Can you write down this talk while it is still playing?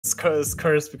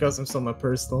cursed because I'm so my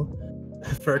personal.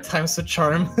 Third time's a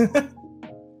charm.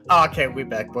 Oh, okay, we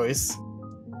back, boys.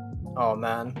 Oh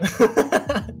man.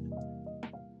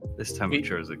 This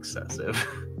temperature is excessive.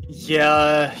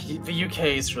 Yeah, the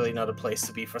UK is really not a place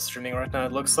to be for streaming right now,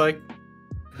 it looks like.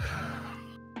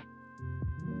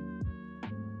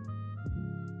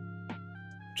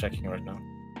 Checking right now.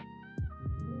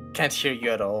 Can't hear you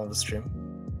at all on the stream.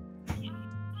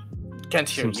 Can't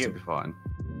hear Seems you. to be fine.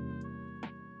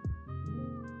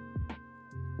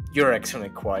 You're extremely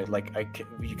quiet, like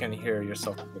you can hear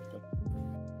yourself a bit.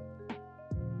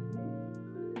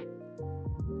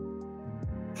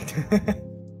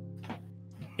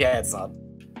 Yeah, it's not.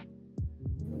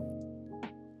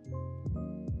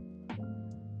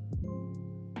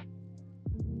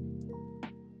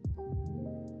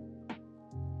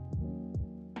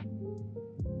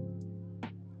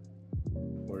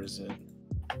 Where is it?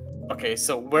 Okay,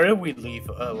 so where did we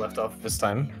left off this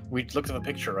time? We looked at the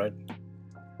picture, right?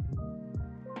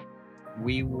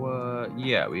 We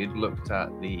had looked at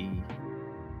the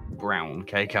brown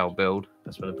kcal build.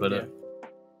 That's where to put it.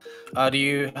 Do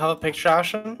you have a picture,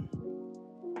 Ashen?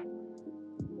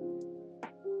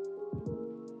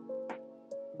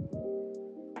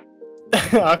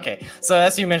 Okay, so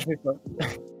as you mentioned before.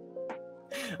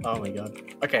 Oh my god.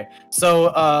 Okay,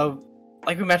 so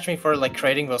like we mentioned before, like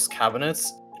creating those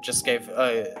cabinets just gave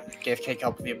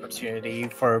KCAL the opportunity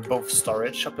for both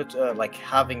storage of it, like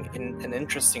having an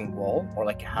interesting wall or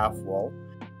like a half wall,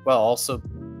 while also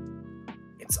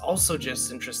it's also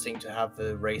just interesting to have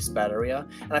the raised bed area.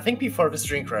 And I think before the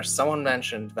stream crash, someone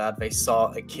mentioned that they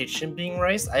saw a kitchen being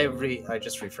raised. I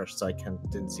just refreshed, so I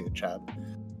didn't see the chat.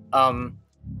 So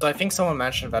I think someone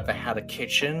mentioned that they had a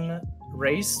kitchen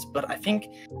raised, but I think,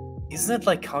 isn't it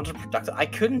like counterproductive? I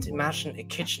couldn't imagine a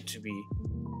kitchen to be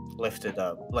lifted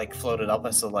up, like floated up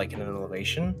as an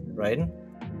elevation, right?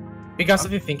 Because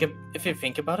if you think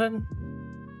about it,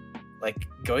 like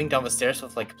going down the stairs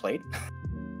with like a plate,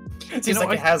 it seems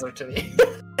like a hazard to me.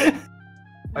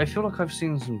 I feel like I've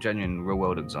seen some genuine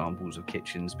real-world examples of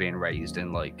kitchens being raised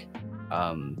in like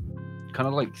kind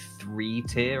of like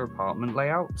 3-tier apartment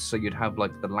layouts. So you'd have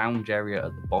like the lounge area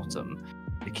at the bottom,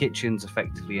 the kitchen's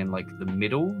effectively in like the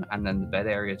middle, and then the bed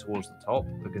area towards the top,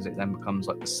 because it then becomes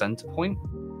like the center point.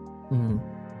 Mm-hmm.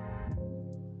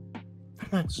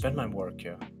 That might work,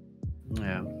 yeah.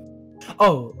 Yeah.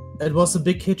 Oh, it was a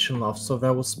big kitchen loft, so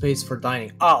there was space for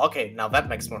dining. Oh, okay, now that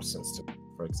makes more sense to me,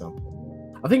 for example.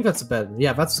 I think that's better.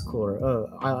 Yeah, that's cooler.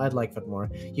 I'd like that more.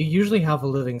 You usually have a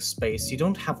living space. You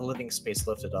don't have a living space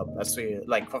lifted up. As we,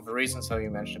 like, for the reasons that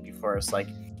you mentioned before, it's like,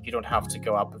 you don't have to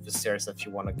go up the stairs if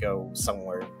you want to go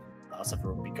somewhere else of a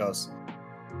room, because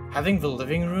having the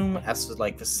living room as,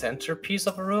 like, the centerpiece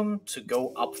of a room to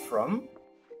go up from,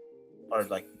 or,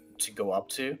 like, to go up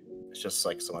to, is just,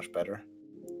 like, so much better.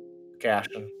 Okay,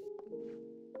 Ashton.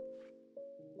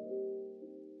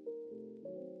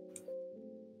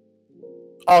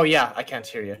 Oh yeah, I can't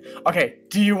hear you. Okay,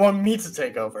 do you want me to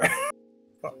take over?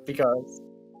 Because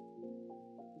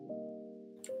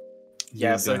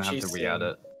yeah, so gonna have to re-add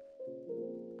it.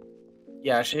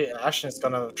 Yeah, Ashton's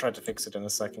gonna try to fix it in a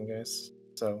second, guys.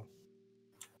 So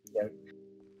yeah,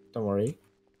 don't worry.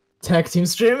 Tag team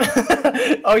stream.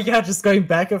 Oh yeah, just going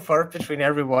back and forth between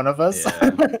every one of us.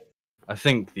 Yeah. I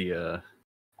think the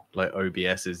like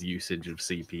OBS's usage of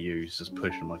CPU is just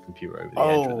pushing my computer over the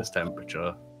edge with this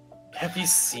temperature. Have you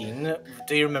seen?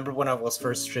 Do you remember when I was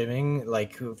first streaming,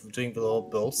 like doing the little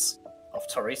builds of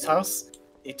Tori's house?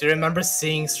 Do you remember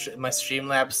seeing my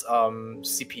Streamlabs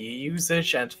CPU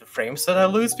usage and the frames that I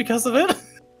lose because of it?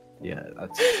 Yeah,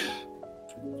 that's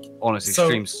honestly,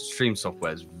 so, stream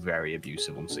software is very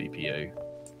abusive on CPU.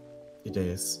 It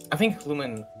is. I think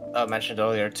Lumen mentioned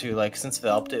earlier too, like since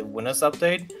the Windows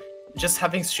update, just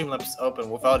having Streamlabs open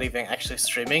without even actually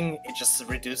streaming, it just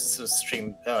reduces his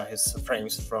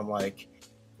frames from like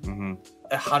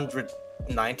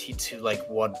 190 to like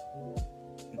what,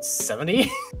 70?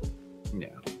 Yeah.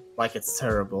 Like it's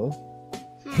terrible.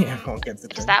 Yeah, everyone gets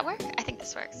it. Does that work? I think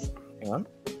this works. Hang on.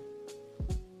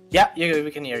 Yeah,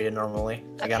 we can hear you normally.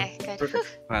 Again. Okay, good.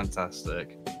 Perfect.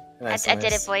 Fantastic. Nice, I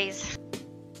did it, boys.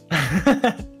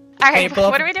 Alright,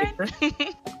 what are we doing?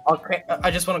 Okay, I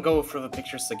just want to go through the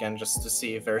pictures again, just to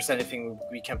see if there's anything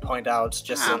we can point out,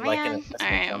 just like an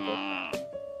example.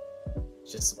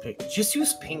 Just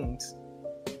use paint.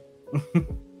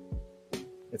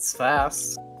 It's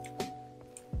fast.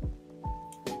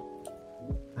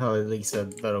 Oh, at least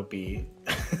that'll be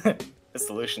the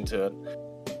solution to it.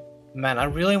 Man, I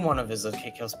really want to visit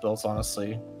KK's builds,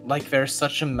 honestly. Like, there's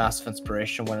such a massive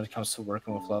inspiration when it comes to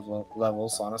working with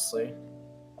levels, honestly.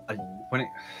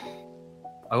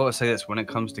 I gotta say this: when it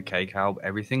comes to K-Calb,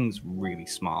 everything's really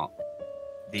smart.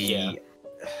 Yeah.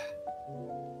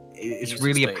 It's User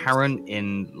really space. apparent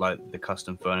in like the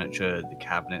custom furniture, the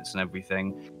cabinets, and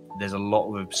everything. There's a lot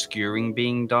of obscuring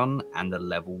being done, and the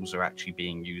levels are actually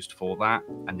being used for that.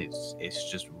 And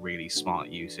it's just really smart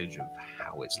usage of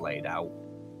how it's laid out.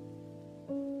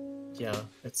 Yeah,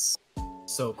 it's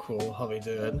so cool how they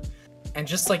do it. And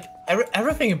just like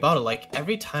everything about it, like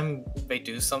every time they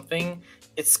do something,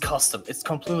 it's custom. It's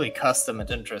completely custom and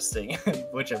interesting,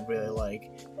 which I really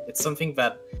like. It's something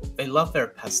that they love their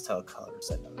pastel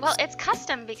colors. I noticed. Well, it's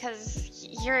custom because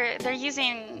they're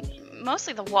using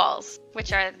mostly the walls,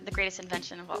 which are the greatest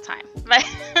invention of all time. But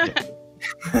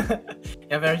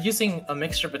yeah, they're using a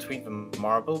mixture between the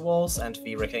marble walls and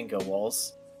the rectangle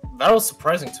walls. That was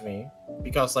surprising to me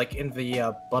because, like, in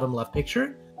the bottom left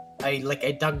picture, I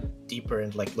dug deeper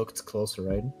and like looked closer,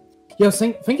 right? Yo,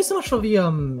 thank you so much for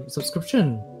the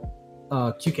subscription,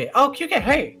 QK. Oh, QK,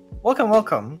 hey,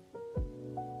 welcome.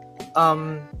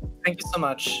 Thank you so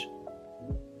much.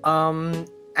 And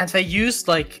they used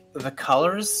like the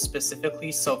colors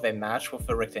specifically so they match with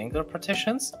the rectangular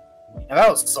partitions, and that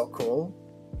was so cool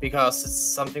because it's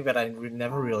something that I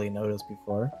never really noticed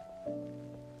before.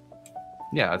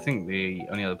 Yeah, I think the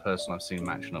only other person I've seen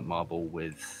matching up marble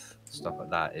with stuff like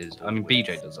that is, I mean,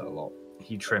 BJ does it a lot.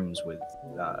 He trims with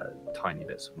tiny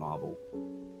bits of marble.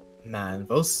 Man,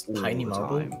 those all tiny the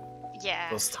marble, time. yeah.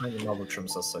 those tiny marble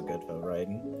trims are so good though, right?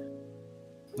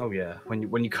 Oh yeah,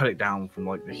 when you cut it down from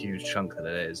like the huge chunk that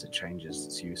it is, it changes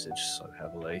its usage so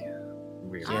heavily.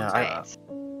 Really Yeah, like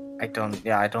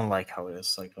that. I don't like how it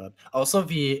is like that. Also,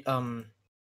 the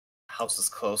house is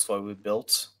closed while we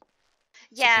built.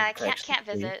 Yeah, I people can can't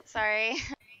actually see. visit. Sorry.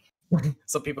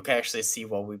 So people can actually see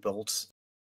what we built.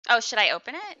 Oh, should I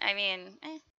open it? I mean,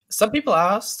 Some people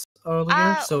asked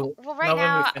earlier, so well, now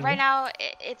when we finish- right now,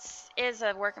 it is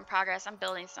a work in progress. I'm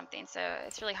building something, so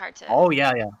it's really hard to. Oh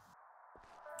yeah.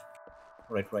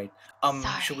 Right.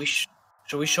 Sorry.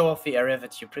 Should we show off the area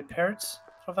that you prepared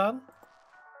for that,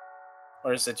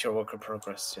 or is it your work in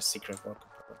progress, your secret work in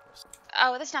progress?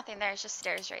 Oh, there's nothing there. It's just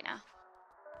stairs right now.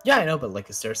 Yeah, I know, but like,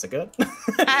 is there a good?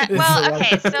 Well,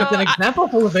 okay, so it's an example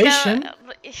of elevation.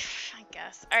 I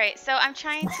guess. All right, so I'm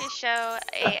trying to show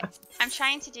I'm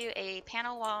trying to do a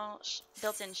panel wall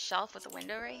built-in shelf with a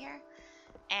window right here,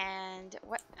 and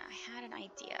what I had an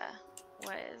idea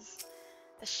was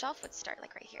the shelf would start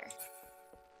like right here,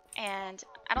 and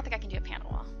I don't think I can do a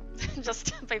panel wall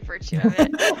just by virtue of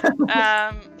it.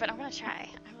 But I'm gonna try.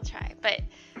 I will try, but.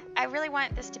 I really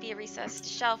want this to be a recessed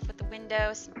shelf with the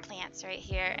window, some plants right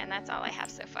here, and that's all I have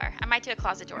so far. I might do a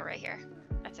closet door right here.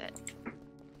 That's it.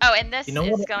 Oh, and this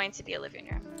is going to be a living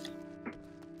room.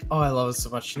 Oh, I love it so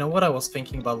much. You know what I was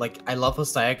thinking about? Like, I love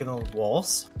those diagonal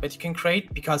walls that you can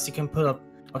create because you can put up.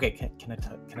 Okay,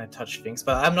 can I touch things?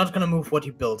 But I'm not gonna move what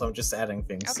you built. I'm just adding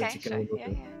things Okay, that you can sure.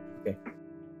 remove. Yeah. Okay.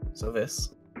 So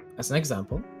this, as an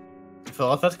example,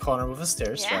 fill out that corner with the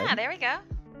stairs. Yeah, right? there we go.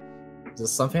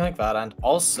 Just something like that, and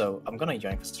also I'm gonna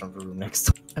yank this from the room next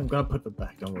time. I'm gonna put it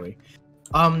back, don't worry.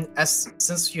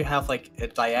 Since you have like a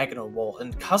diagonal wall,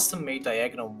 and custom-made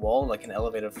diagonal wall, like an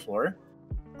elevated floor,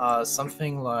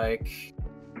 something like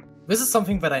this is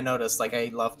something that I noticed, like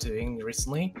I love doing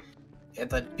recently, and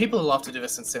that people love to do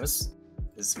this in Sims,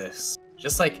 is this.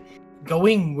 Just like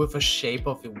going with the shape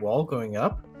of the wall going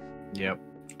up. Yep.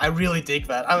 I really dig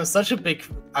that. I'm such a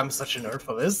nerd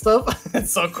for this stuff.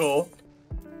 It's so cool.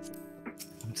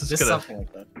 Just something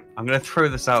like that. I'm gonna throw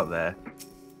this out there.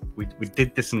 We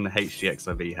did this in the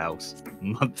HGXIV house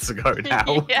months ago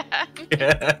now. Yeah.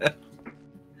 Yeah.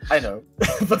 I know,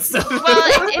 but still.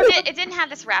 Well, it didn't have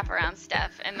this wraparound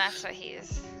stuff, and that's what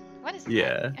he's. What is that?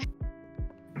 Yeah.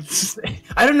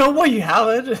 I don't know why you have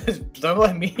it. Don't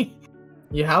blame me.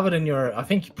 You have it in your. I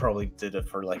think you probably did it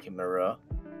for like a mirror.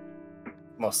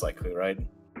 Most likely, right?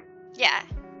 Yeah.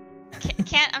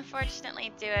 Can't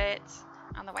unfortunately do it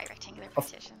on the white rectangular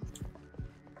partitions.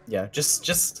 Yeah,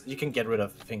 just you can get rid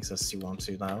of things as you want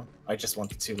to now. I just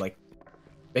wanted to like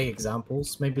make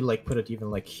examples. Maybe like put it even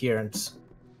like here and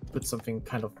put some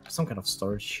kind of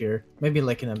storage here. Maybe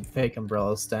like in a fake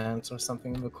umbrella stand or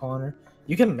something in the corner.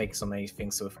 You can make so many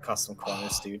things with custom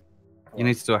corners, dude. You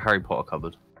need to do a Harry Potter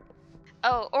cupboard.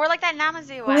 Oh, or like that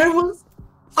Namazu one.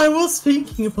 I was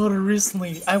thinking about it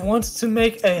recently. I wanted to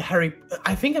make a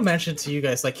I think I mentioned to you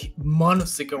guys like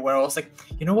months ago where I was like,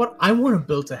 you know what? I want to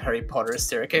build a Harry Potter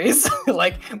staircase,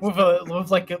 like with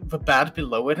a bed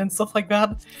below it and stuff like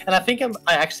that. And I think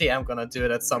I actually am gonna do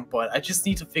it at some point. I just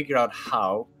need to figure out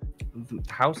how. The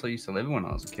house I used to live in when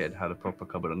I was a kid had a proper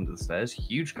cupboard under the stairs.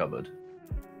 Huge cupboard.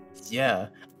 Yeah.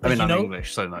 I mean, I'm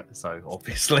English, so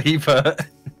obviously, but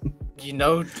you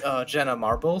know Jenna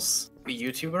Marbles, the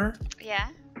YouTuber? Yeah.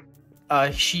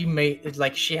 She made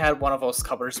like she had one of those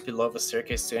cupboards below the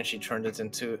staircase too, and she turned it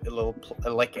into a little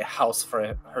like a house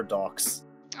for her dogs.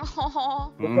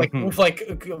 Oh. With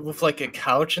like a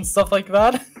couch and stuff like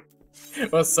that.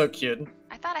 It was so cute.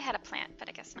 I thought I had a plant, but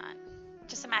I guess not.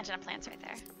 Just imagine a plant's right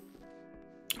there.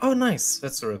 Oh, nice.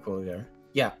 That's really cool there.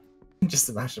 Yeah. Just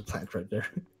imagine a plant right there.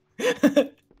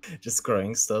 Just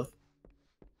growing stuff.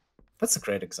 That's a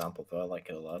great example, though. I like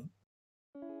it a lot.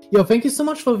 Yo, thank you so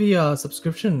much for the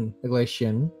subscription,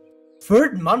 Iglesian.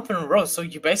 Third month in a row. So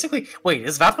you basically wait.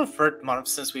 Is that the third month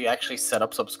since we actually set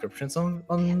up subscriptions on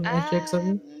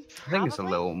HGXIV? I think it's a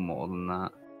little more than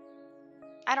that.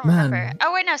 I don't remember.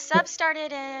 Oh wait, no. Sub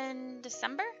started in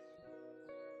December.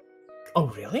 Oh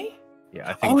really? Yeah,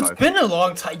 I think. Oh, it's been a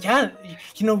long time. Yeah,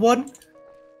 you know what?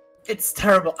 It's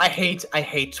terrible. I hate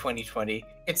 2020.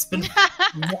 It's been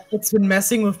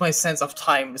messing with my sense of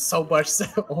time so much. So,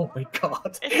 oh my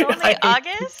god. It's only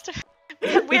August.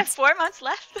 We have 4 months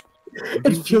left.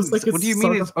 It feels like it's what do you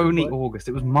mean it's only August?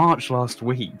 It was March last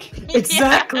week.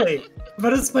 Exactly. Yeah.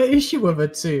 But it's my issue with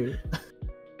it too.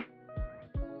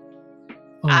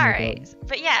 Oh all right. God.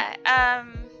 But yeah,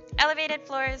 elevated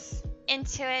floors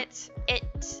into it.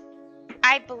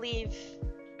 I believe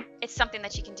it's something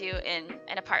that you can do in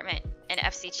an apartment in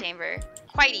FC chamber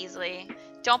quite easily.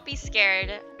 Don't be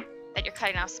scared that you're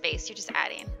cutting off space. You're just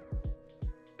adding.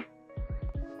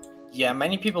 Yeah,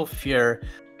 many people fear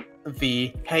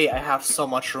the, hey, I have so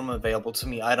much room available to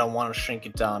me, I don't want to shrink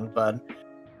it down, but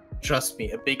trust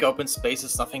me, a big open space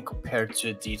is nothing compared to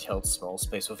a detailed small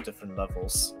space with different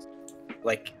levels.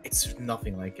 Like, it's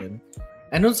nothing like it.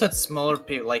 I notice that smaller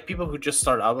people, like people who just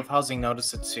start out with housing,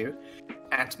 notice it too.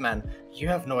 And man, you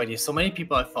have no idea. So many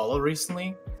people I follow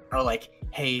recently are like,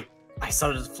 hey, I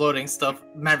started floating stuff.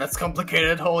 Man, that's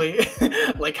complicated. Holy,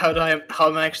 like how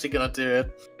am I actually gonna do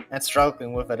it? And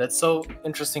struggling with it. It's so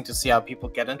interesting to see how people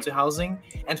get into housing.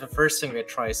 And the first thing they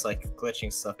try is like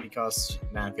glitching stuff because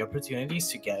man, the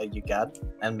opportunities you get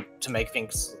and to make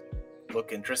things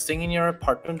look interesting in your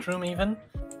apartment room even,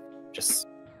 just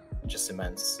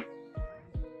immense.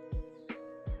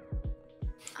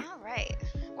 All right.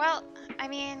 Well, I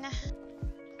mean,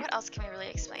 what else can we really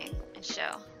explain and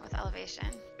show with elevation?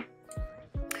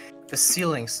 The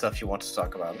ceiling stuff you want to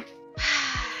talk about.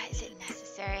 Is it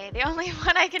necessary? The only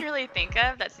one I can really think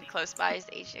of that's close by is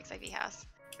the HGXIV house.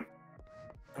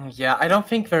 Yeah, I don't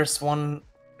think there's one.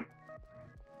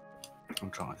 I'm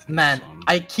trying to think. Man,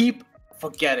 I keep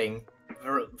forgetting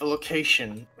the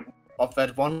location of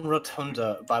that one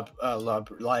rotunda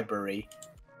library.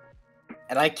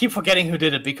 And I keep forgetting who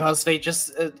did it because they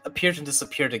just appeared and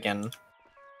disappeared again.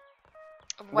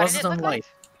 What did it look like?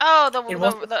 Oh,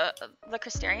 the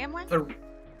Crystarium one?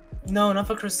 No, not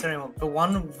the Crystarium one. The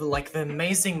one with like the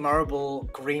amazing marble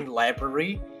green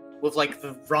library with like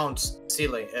the round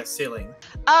ceiling.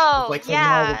 Oh, with, like,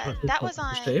 yeah, that was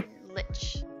on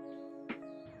Lich.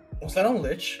 Was that on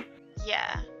Lich?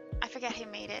 Yeah, I forget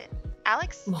who made it.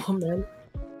 Alex? Oh man.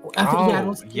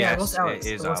 Yes, it was Alex.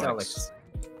 It is Alex.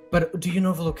 But do you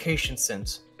know the location,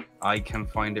 Sint? I can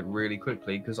find it really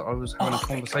quickly because I was having a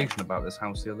conversation about this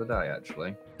house the other day,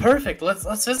 actually. Perfect.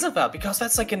 Let's visit that because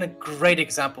that's like a great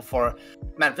example for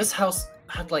man. This house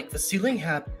had like the ceiling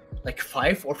had like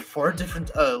 5 or 4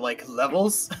 different like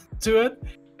levels to it,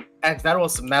 and that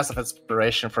was a massive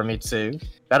inspiration for me too.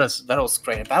 That was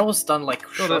great. That was done like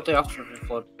shortly after the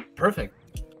flood. Perfect.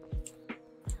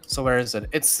 So where is it?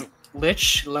 It's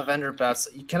Lich Lavender Bats.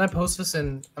 Can I post this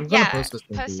in? I'm gonna post this.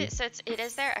 Post it. So it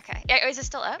is there. Okay. Is it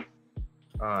still up?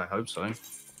 I hope so. I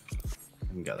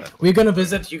can get that. We're gonna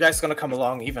visit. You guys gonna come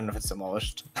along, even if it's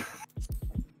demolished.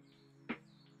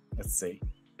 Let's see.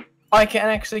 I can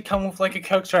actually come with like a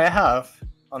character I have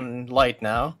on light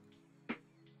now.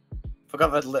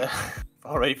 Forgot that.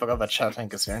 Already forgot that chat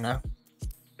link is here now.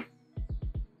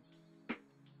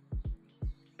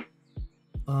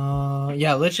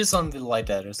 Yeah, Lich is on the light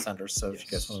data center, so if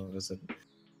you guys want to visit.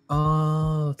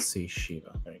 Let's see,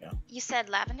 Shiva. There you go. You said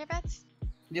lavender beds?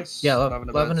 Yes. Yeah,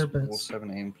 lavender beds.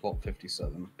 417, plot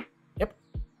 57. Yep.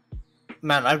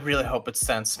 Man, I really hope it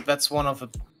stands. That's one of the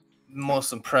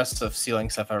most impressive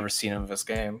ceilings I've ever seen in this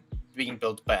game, being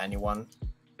built by anyone.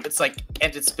 It's like,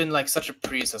 and it's been like such a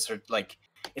predecessor. Like,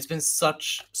 it's been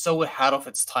so ahead of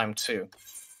its time too.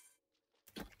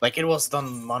 Like it was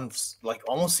done months, like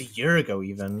almost a year ago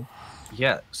even.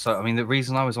 Yeah, so I mean the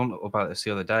reason I was on about this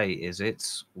the other day is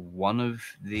it's one of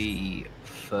the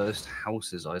first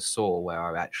houses I saw where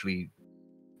I actually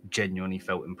genuinely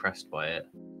felt impressed by it.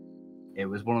 It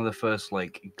was one of the first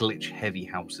like glitch heavy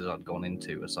houses I'd gone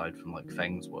into aside from like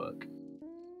Feng's work.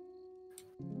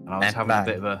 And I was having a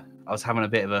bit of a I was having a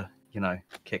bit of a,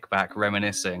 kickback,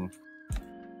 reminiscing,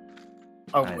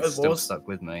 Oh, and it it's still was. stuck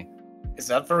with me. Is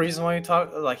that the reason why you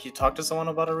talked? Like you talked to someone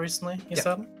about it recently? You Yeah.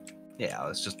 said. Yeah, I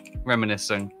was just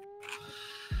reminiscing.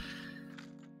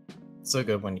 So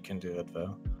good when you can do it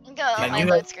though. Go Can my you-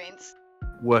 load screens.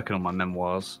 Working on my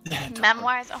memoirs.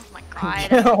 Memoirs. Oh my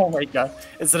god. Oh my god.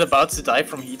 Is it about to die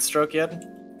from heat stroke yet?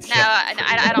 No,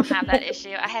 I don't have that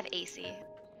issue. I have AC.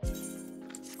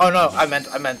 Oh no, I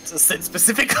meant Sid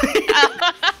specifically.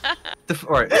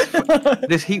 Alright,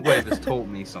 this heat wave has taught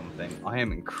me something. I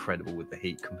am incredible with the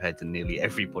heat compared to nearly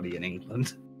everybody in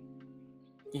England.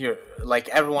 You're like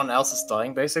everyone else is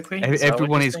dying basically. Is that what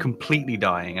Everyone you're is saying? completely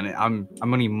dying, and I'm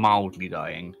only mildly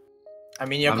dying. I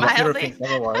mean, your I'm computer mildly- thinks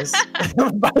otherwise.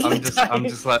 I'm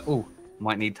just like, oh,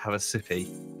 might need to have a sippy.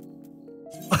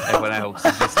 Everyone else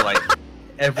is just like,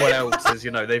 everyone else is,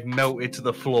 they've melted to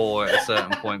the floor at a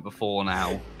certain point before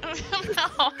now.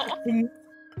 No.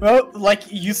 Well, like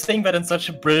you saying that in such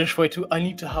a British way too. I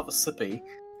need to have a sippy.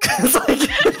 It's like...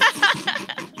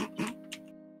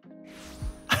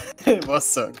 It was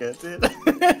so good, dude.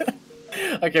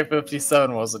 Okay,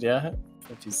 57 was it? Yeah,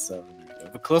 57.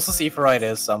 The closest Ephorite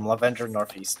is Lavender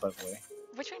Northeast, by the way.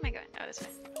 Which way am I going? Oh, this way.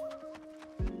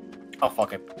 Oh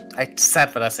fuck it! I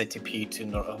said that SATP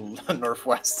to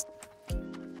northwest.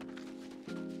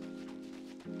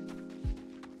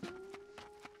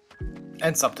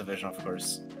 And subdivision, of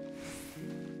course.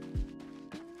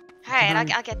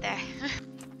 Alright, I'll get there.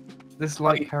 This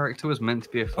light Wait. character was meant to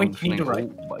be a Wait, you need functioning to write.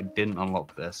 alt, but I didn't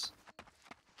unlock this.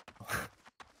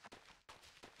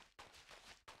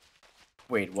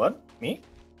 Wait, what? Me?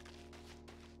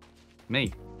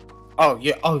 Me. Oh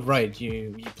yeah. Oh right.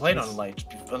 You played on light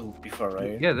before,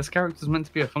 right? Yeah, this character's meant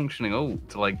to be a functioning alt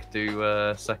to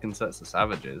do second sets of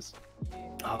savages.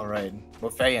 All right. Well,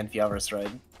 Faye and the others, right?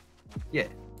 Yeah.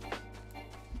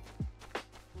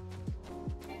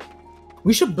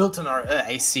 We should build in our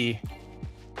AC.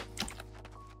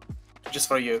 Just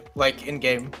for you, like in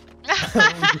game.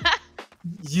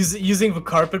 Using the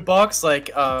carpet box,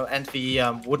 and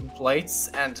the wooden plates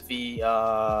and the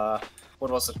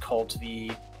what was it called?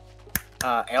 The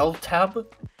L tab.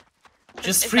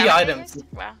 Just Is 3 that what they items. used?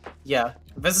 Wow. Yeah,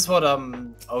 this is what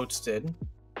Oates did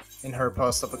in her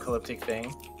post-apocalyptic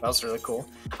thing. That was really cool.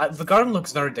 The garden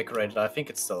looks very decorated. I think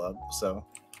it's still up. So,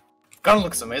 garden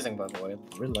looks amazing, by the way.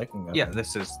 I'm really liking that. Yeah,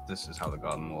 this is how the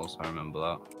garden was. I remember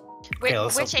that. Wait,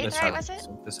 let's which hope This aetheryte was it?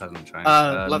 This hasn't changed.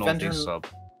 Lavender- Northeast sub.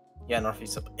 Yeah,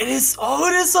 Northeast up. It is. Oh,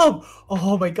 it is up.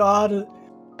 Oh my god.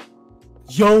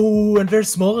 Yo, and there's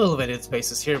small elevated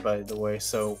spaces here, by the way.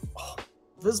 So,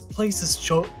 this place is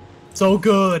so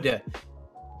good.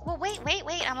 Well, wait.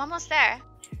 I'm almost there.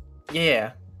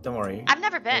 Yeah, don't worry. I've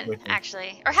never been, with me.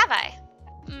 actually. Or have I?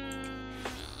 I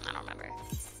don't remember.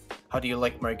 How do you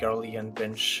like Marigarly and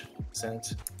Bench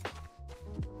scent?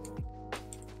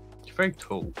 It's very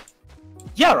tall.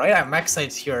 Yeah, right. I'm max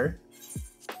height here.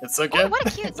 It's so Oh, good. what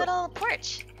a cute little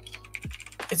porch.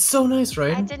 It's so nice,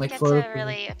 right? I didn't get for to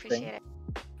really appreciate it.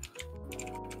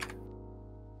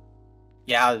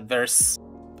 Yeah, there's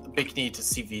a big need to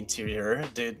see the interior,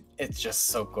 dude. It's just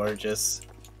so gorgeous.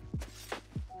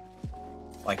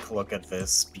 Like, look at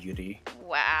this beauty of a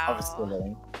Wow.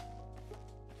 ceiling.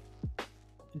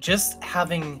 Just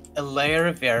having a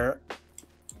layer there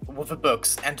with the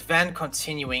books, and then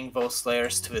continuing those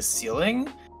layers to the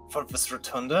ceiling for this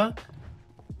rotunda.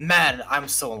 Man, I'm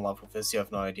so in love with this. You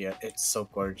have no idea. It's so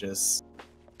gorgeous.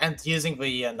 And using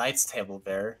the knight's table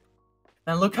there.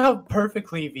 And look how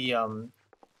perfectly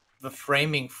the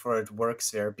framing for it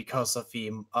works there because of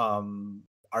the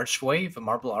archway, the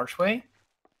marble archway.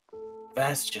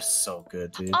 That's just so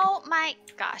good, dude. Oh my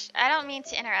gosh. I don't mean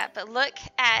to interrupt, but look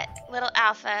at little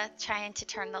Alpha trying to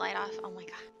turn the light off. Oh my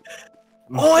god.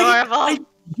 Oh,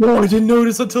 Adorable. I didn't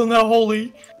notice until now,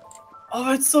 holy.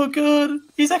 Oh, it's so good.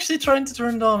 He's actually trying to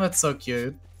turn it on. That's so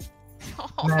cute.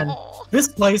 Man. Oh. This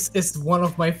place is one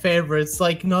of my favorites.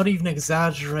 Like, not even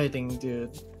exaggerating,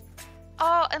 dude.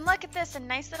 Oh, and look at this, a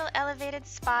nice little elevated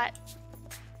spot.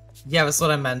 Yeah, that's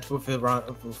what I meant with the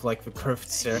like the curved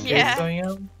staircase Yeah. going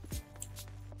out.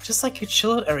 Just like a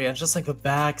chill out area, just like the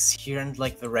bags here and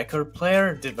like the record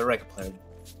player. Dude, the record player.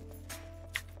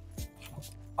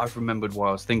 I've remembered why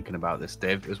I was thinking about this,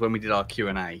 Div. It was when we did our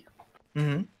Q&A.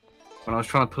 Mm-hmm. When I was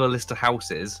trying to pull a list of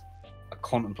houses, I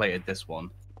contemplated this one.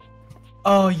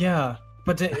 Oh yeah,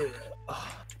 but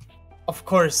of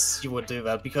course you would do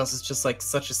that because it's just like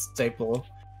such a staple.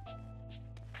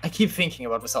 I keep thinking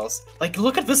about this house. Like,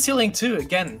 look at the ceiling too.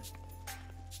 Again,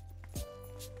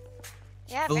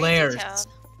 Yeah, the very layers, detailed.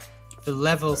 the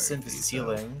levels Very in the detailed.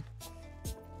 ceiling.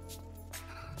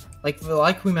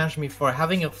 like we mentioned before,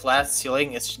 having a flat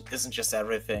ceiling isn't just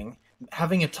everything.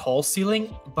 Having a tall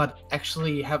ceiling, but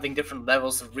actually having different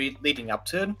levels of leading up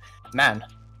to it, man,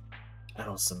 that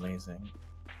was amazing.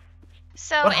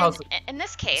 So What house? in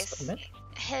this case,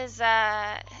 his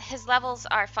levels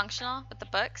are functional with the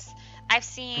books. I've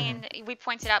seen we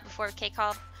pointed out before with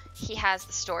K-Call, he has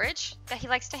the storage that he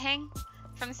likes to hang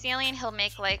from the ceiling. He'll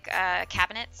make like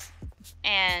cabinets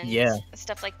and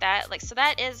stuff like that. Like, so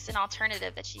that is an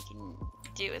alternative that you can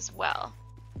do as well.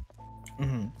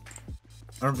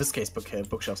 Or in this case,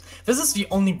 bookshelves. This is the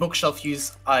only bookshelf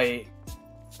use I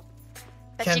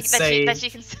can say that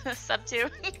you can sub to.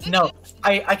 No,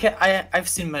 I've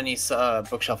seen many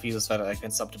bookshelf uses that I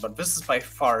can sub to, but this is by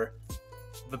far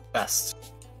the best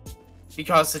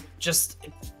because it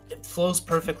flows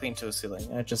perfectly into the ceiling.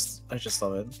 I just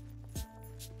love it.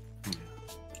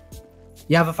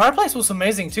 Yeah, the fireplace was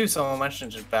amazing too. Someone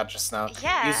mentioned that just now.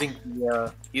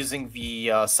 Yeah. Using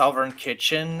the southern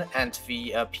kitchen and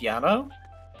the piano,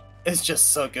 it's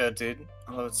just so good, dude.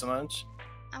 I love it so much.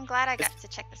 I'm glad I got to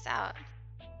check this out.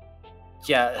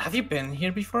 Yeah, have you been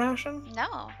here before, Ashen?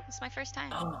 No, it's my first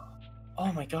time.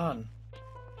 Oh my god.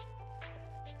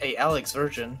 Hey, Alex,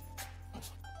 virgin.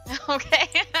 Okay.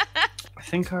 I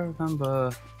think I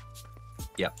remember.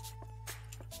 Yeah.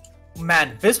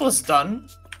 Man, this was done.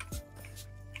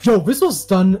 Yo, this was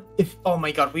done. Oh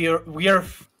my god, we are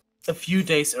a few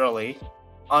days early,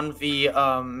 on the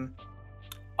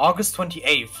August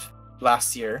 28th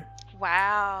last year.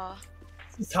 Wow.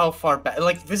 This is how far back.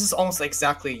 Like, this is almost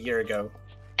exactly a year ago.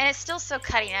 And it's still so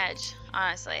cutting edge,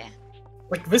 honestly.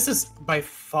 Like, this is by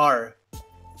far.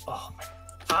 Oh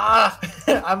my.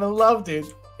 I'm in love, dude.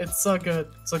 It's so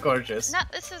good, so gorgeous. No,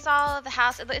 this is all of the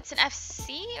house. It's an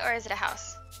FC or is it a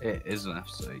house? It is an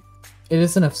FC. It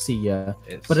is an FC, yeah.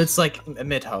 But it's like a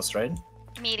mid-house, right?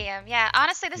 Medium, yeah.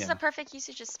 Honestly, this is a perfect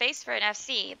usage of space for an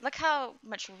FC. Look how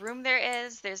much room there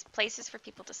is. There's places for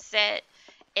people to sit.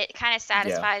 It kind of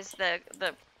satisfies the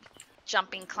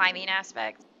jumping, climbing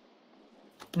aspect.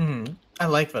 I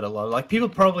like that a lot. Like, people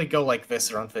probably go like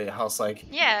this around the house, like,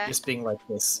 yeah, just being like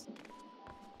this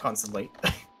constantly.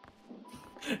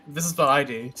 This is what I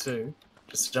do too.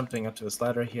 Just jumping up to this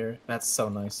ladder here. That's so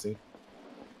nice, dude.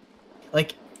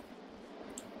 Like,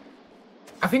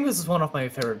 I think this is one of my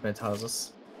favorite mid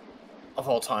houses of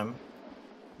all time,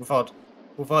 without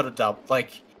a doubt.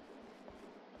 Like,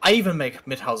 I even make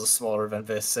mid houses smaller than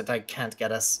this, and I can't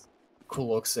get as cool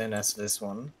looks in as this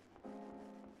one.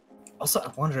 Also,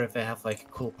 I wonder if they have like a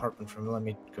cool apartment from. Let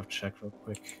me go check real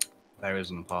quick. There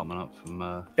is an apartment up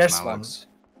from. There's from one.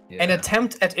 Yeah. An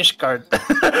attempt at Ishgard.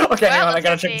 Okay, hang on, I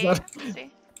gotta check this out.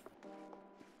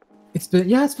 It's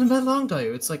been that long, though.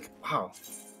 It's like, wow.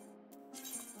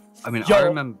 I mean, I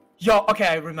remember. Okay,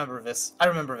 I remember this.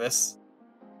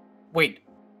 Wait.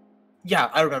 Yeah,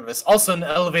 I remember this. Also an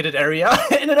elevated area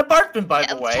in an apartment, by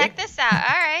the way. Check this out.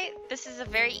 All right, this is a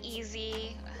very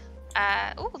easy.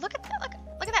 Ooh, look at that!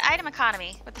 Look at that item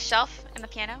economy with the shelf and the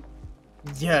piano.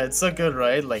 Yeah, it's so good,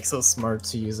 right? Like, so smart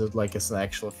to use it like as an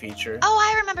actual feature. Oh,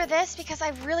 I remember this because I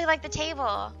really like the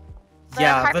table. The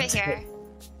carpet here.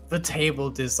 The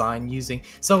table design using.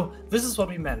 So this is what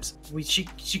we meant.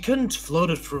 She couldn't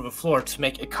float it through the floor to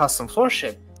make a custom floor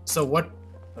shape. So what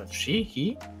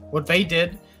they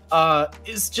did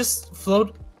is just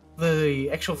float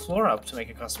the actual floor up to make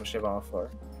a custom shape on the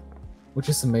floor. Which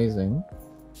is amazing.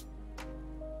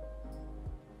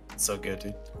 It's so good,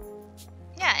 dude.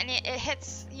 Yeah, and it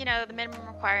hits, you know, the minimum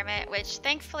requirement, which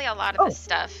thankfully a lot of this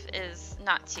stuff is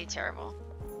not too terrible.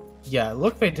 Yeah,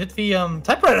 look, they did the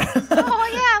typewriter. Oh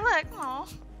yeah, look. Oh.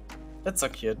 That's so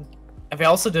cute. And they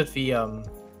also did the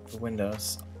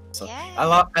windows. So yeah.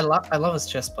 I love his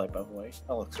chest plate, by the way.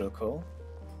 That looks real cool.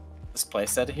 This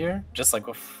playset here, just like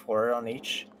with 4 on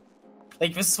each.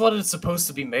 Like, this is what it's supposed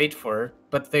to be made for,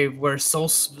 but they were so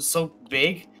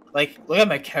big. Like, look at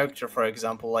my character, for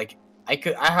example. Like, I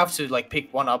have to like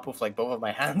pick one up with like both of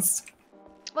my hands.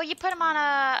 Well, you put them on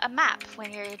a map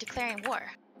when you're declaring war.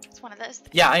 It's one of those things.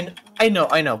 Yeah, I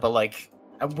know, but like,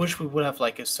 I wish we would have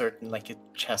like a certain like a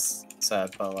chess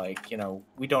set, but like, you know,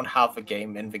 we don't have a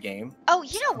game in the game. Oh,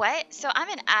 you know what? So I'm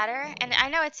in Adder, and I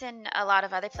know it's in a lot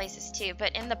of other places too,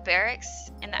 but in the barracks,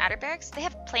 in the Adder barracks, they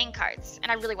have playing cards,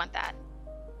 and I really want that.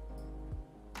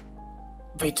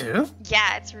 They do?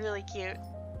 Yeah, it's really cute.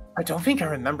 I don't think I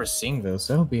remember seeing this.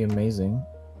 That would be amazing.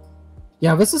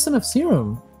 Yeah, this is an FC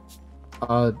room.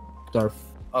 Darth.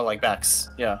 Oh, like Bex.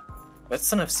 Yeah. That's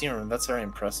an FC room. That's very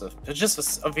impressive. It's just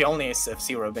the only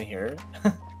FC room in here.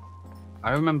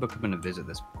 I remember coming to visit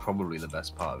this probably the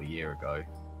best part of a year ago.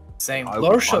 Same. I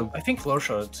think Lore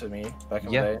showed it to me back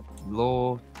in the day.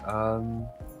 Lore,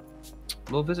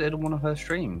 Laura visited one of her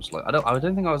streams. Like I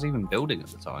don't think I was even building at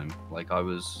the time. Like I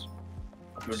was.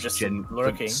 You were just for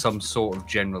lurking. some sort of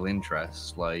general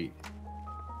interest. Like,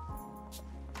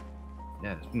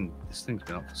 yeah, this thing's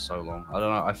been up for so long. I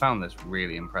don't know. I found this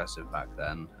really impressive back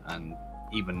then, and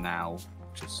even now,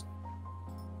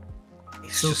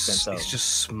 it's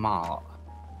just smart.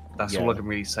 That's all I can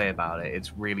really say about it.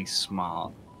 It's really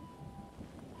smart.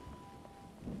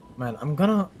 Man,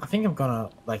 I think I'm gonna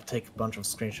like take a bunch of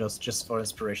screenshots just for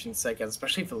inspiration's sake, and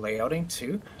especially for layouting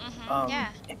too. Yeah.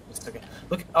 Okay.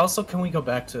 Look, also, can we go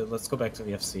back to, let's go back to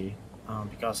the FC,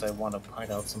 because I want to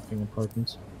point out something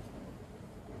important.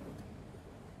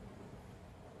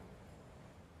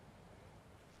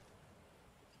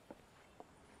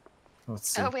 Let's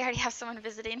see. Oh, we already have someone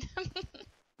visiting.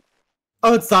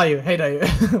 Oh, it's Dayu. Hey,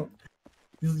 Dayu.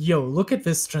 Yo, look at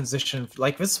this transition.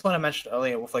 Like, this is what I mentioned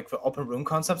earlier with like the open room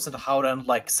concepts and how then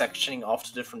like sectioning off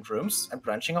to different rooms and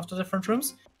branching off to different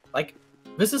rooms. Like,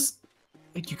 this is,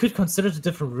 like, you could consider it a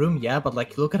different room, yeah, but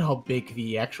like, look at how big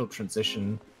the actual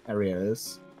transition area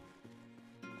is.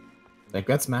 Like,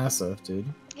 that's massive, dude.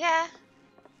 Yeah.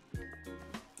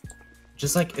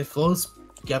 Just like, it flows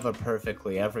together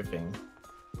perfectly, everything.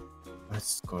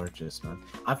 That's gorgeous, man.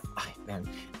 Man,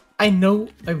 I know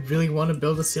I really want to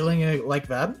build a ceiling like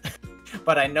that,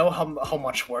 but I know how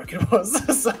much work it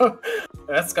was, so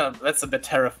that's a bit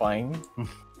terrifying.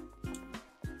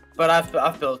 But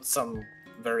I've built some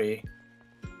very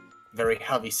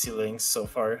heavy ceilings so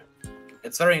far.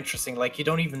 It's very interesting. Like, you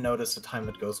don't even notice the time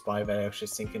that goes by that I actually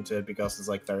sink into it because it's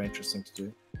like very interesting to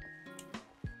do.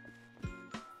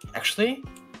 Actually,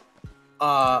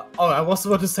 oh, I was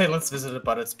about to say let's visit it,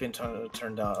 but it's been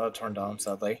torn down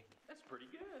sadly.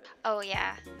 Oh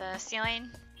yeah, the ceiling.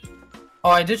 Oh,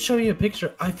 I did show you a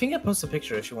picture. I think I posted a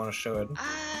picture if you want to show it.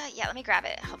 Yeah, let me grab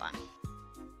it. Hold on.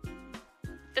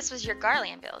 This was your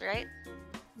Garland build, right?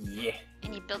 Yeah.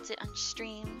 And you built it on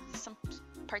stream, some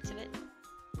parts of it.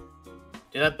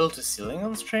 Did I build a ceiling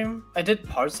on stream? I did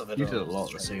parts of it. You did a lot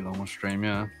of the ceiling on stream,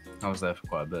 yeah. I was there for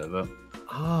quite a bit of it.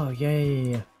 Oh,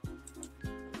 yeah.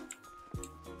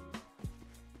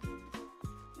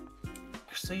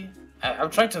 Actually, I'm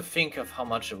trying to think of how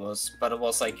much it was, but it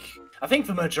was like, I think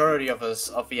the majority of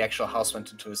the actual house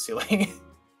went into a ceiling,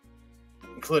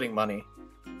 including money.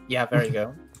 Yeah, there you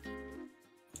go.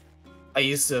 I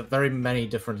used very many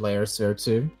different layers there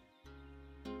too.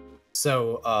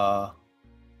 So,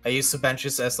 I used the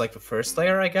benches as like the first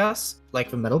layer, I guess,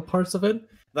 like the metal parts of it.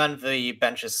 Then the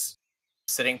benches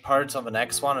sitting parts on the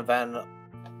next one, and then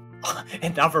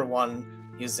another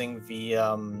one using the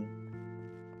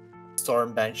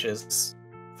storm benches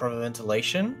for the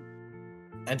ventilation.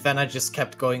 And then I just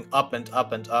kept going up and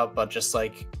up and up, but just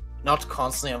like not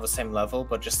constantly on the same level,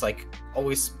 but just like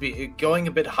always going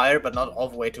a bit higher, but not all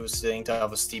the way to the ceiling to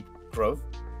have a steep growth.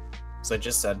 So I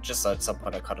just at some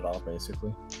point I cut it off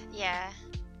basically. Yeah.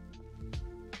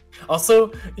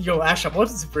 Also, yo, Ash, I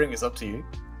wanted to bring this up to you.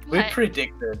 What? We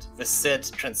predicted the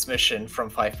SID transmission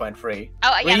from 5.3.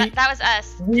 Oh, yeah, that was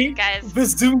us, guys. The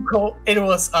Zoom call, it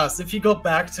was us. If you go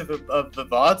back to the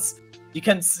VODs, you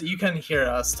can hear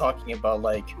us talking about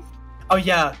like, oh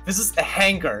yeah, this is a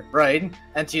hangar, right?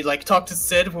 And you like talk to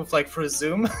Sid with like through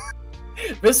Zoom.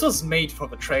 This was made for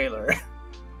the trailer.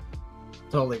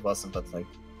 Totally wasn't, but like,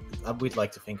 we'd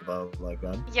like to think about it like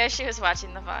that. Yoshi was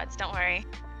watching the VODs, don't worry.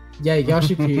 Yeah,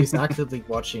 Yoshi P is actively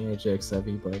watching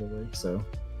HGXIV, by the way, so.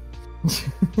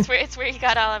 it's where he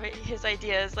got all of his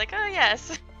ideas. Like, oh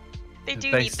yes, they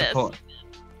do need this.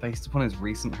 Based upon his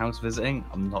recent house visiting,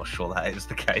 I'm not sure that is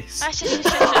the case.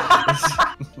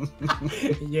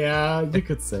 Yeah, you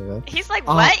could say that. He's like,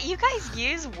 what? You guys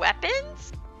use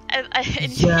weapons? And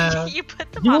yeah. you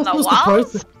put them on the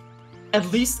walls?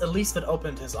 At least it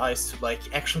opened his eyes to like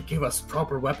actually give us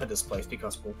proper weapon displays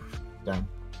because, well, damn.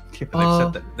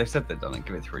 Yeah, they said they've done it.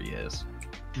 Give it 3 years.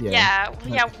 Yeah.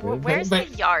 Where's the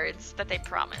yards that they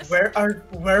promised? Where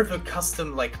are the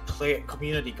custom like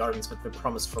community gardens that they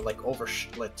promised for like over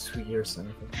like 2 years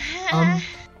now?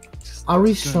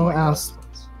 Ari Shaw asked,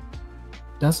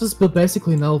 does this build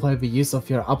basically nullify the use of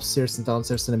your upstairs and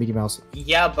downstairs in the medium house?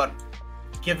 Yeah, but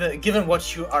given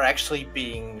what you are actually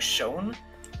being shown,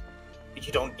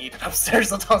 you don't need an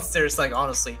upstairs or downstairs, like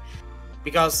honestly,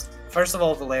 because first of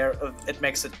all, the layer it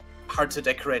makes it hard to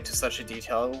decorate to such a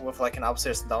detail with like an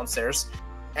upstairs and downstairs,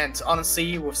 and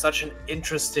honestly, with such an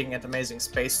interesting and amazing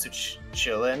space to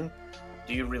chill in,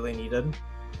 do you really need it?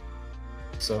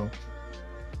 So,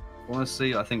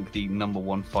 honestly, I think the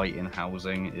 #1 fight in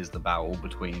housing is the battle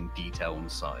between detail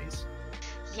and size.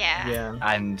 Yeah.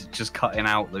 And just cutting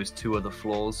out those 2 other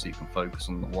floors so you can focus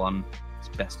on the one. It's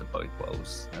best of both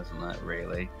worlds, isn't it?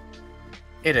 Really.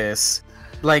 It is.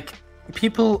 Like,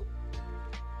 people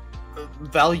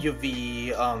value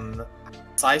the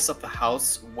size of the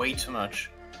house way too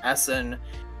much. As in,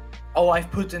 oh,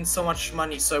 I've put in so much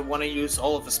money, so I want to use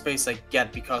all of the space I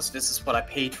get because this is what I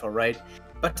paid for, right?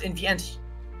 But in the end,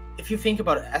 if you think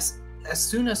about it, as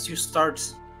soon as you start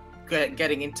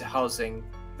getting into housing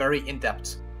very in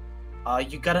depth,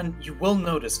 you will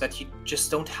notice that you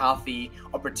just don't have the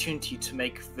opportunity to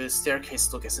make the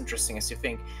staircase look as interesting as you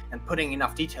think, and putting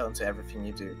enough detail into everything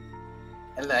you do,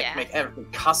 and like make everything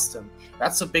custom.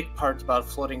 That's a big part about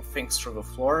floating things through the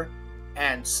floor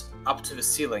and up to the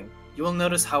ceiling. You will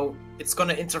notice how it's going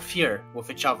to interfere with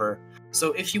each other.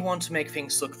 So if you want to make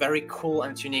things look very cool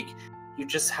and unique, you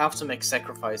just have to make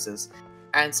sacrifices.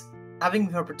 And having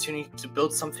the opportunity to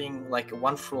build something like a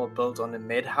one floor build on a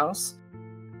mid house,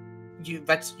 you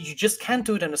just can't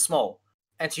do it in a small,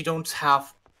 and you don't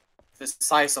have the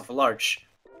size of a large.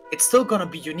 It's still gonna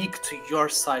be unique to your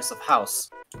size of house.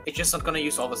 It's just not gonna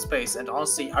use all the space. And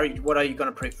honestly, what are you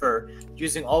gonna prefer?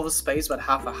 Using all the space but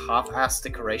have a half-ass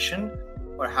decoration,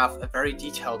 or have a very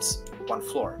detailed one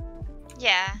floor?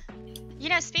 Yeah. You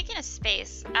know, speaking of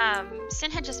space,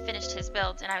 Sin had just finished his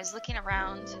build, and I was looking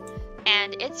around,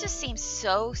 and it just seems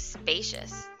so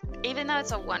spacious, even though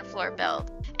it's a one-floor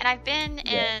build. And I've been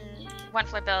in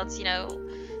one-floor builds, you know,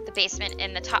 the basement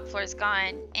and the top floor is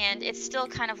gone, and it's still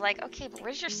kind of like, okay, but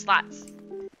where's your slots?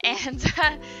 And,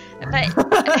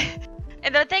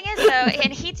 and the thing is, though,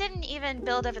 and he didn't even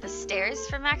build over the stairs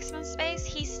for maximum space.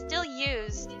 He still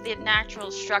used the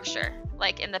natural structure,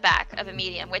 like in the back of a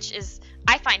medium, which is,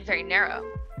 I find, very narrow.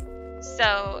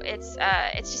 So it's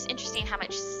just interesting how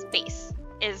much space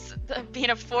is being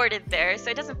afforded there.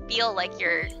 So it doesn't feel like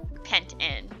you're pent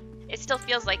in. It still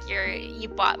feels like you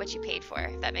bought what you paid for,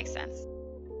 if that makes sense.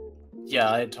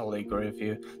 Yeah, I totally agree with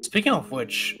you. Speaking of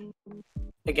which,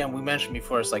 again, we mentioned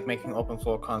before, it's like making open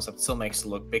floor concept still makes it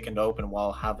look big and open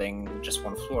while having just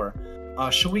one floor.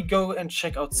 Should we go and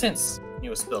check out Sin's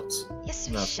newest build? Yes,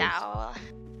 we shall.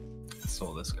 I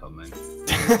saw this coming.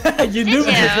 You knew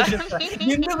it.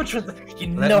 You knew it. You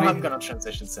know I'm gonna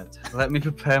transition Sin. Let me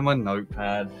prepare my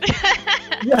notepad.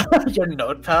 Your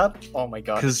notepad? Oh my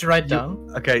god. Did you write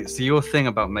down? Okay, so your thing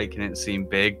about making it seem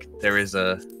big, there's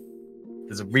a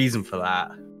reason for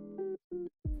that.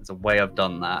 There's a way I've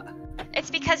done that. It's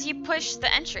because you pushed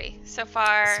the entry so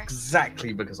far. It's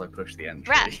exactly because I pushed the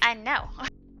entry. Right, I know.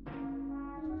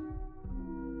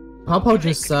 Papa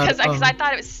just said... Because I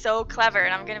thought it was so clever,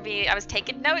 and I was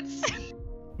taking notes.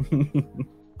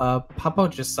 Papa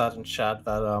just said in chat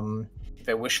that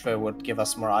they wish they would give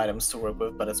us more items to work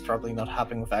with, but it's probably not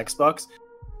happening with Xbox.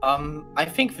 I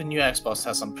think the new Xbox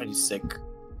has some pretty sick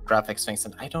graphics things,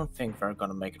 and I don't think they're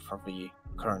gonna make it for the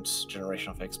current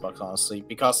generation of Xbox, honestly,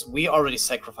 because we already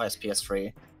sacrificed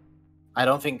PS3. I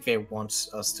don't think they want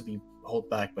us to be held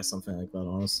back by something like that,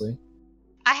 honestly.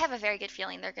 I have a very good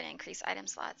feeling they're going to increase item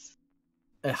slots.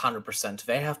 100%.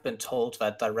 They have been told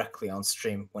that directly on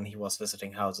stream when he was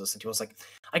visiting houses, and he was like,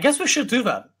 I guess we should do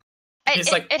that. It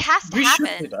has to happen.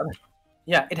 Should do that.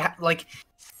 Yeah, like,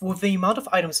 with the amount of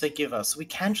items they give us, we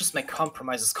can't just make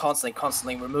compromises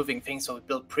constantly removing things that we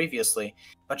built previously,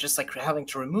 but just like having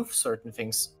to remove certain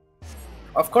things.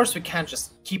 Of course, we can't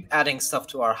just keep adding stuff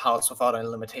to our house without any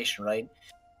limitation, right?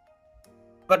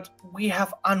 But we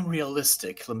have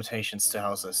unrealistic limitations to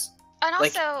houses. And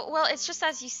also, well, it's just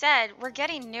as you said, we're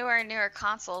getting newer and newer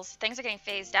consoles. Things are getting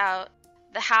phased out.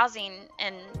 The housing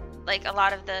and like a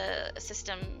lot of the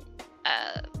system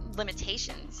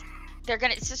limitations,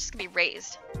 it's just gonna be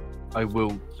raised. I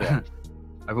will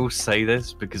say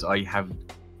this because I have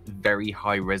very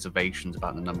high reservations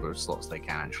about the number of slots they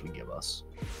can actually give us.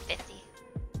 50.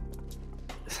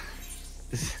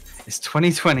 It's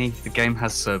 2020. The game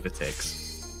has server ticks.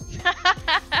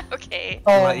 Okay.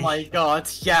 Oh my god.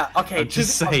 Yeah. Okay. I'm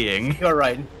just saying. You're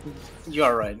right.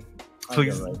 You're right.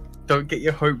 Please don't get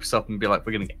your hopes up and be like,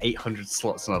 we're gonna get 800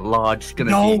 slots on a large. It's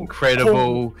gonna be Oh,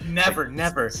 incredible.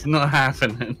 never. It's not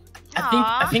happening.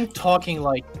 I think talking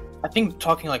like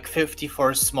 50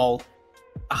 for a small,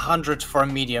 100 for a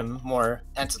medium, more,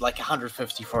 and like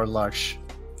 150 for a large,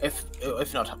 if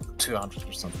not 200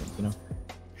 or something, you know.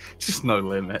 Just no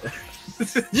limit.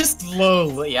 Just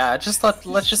low, yeah.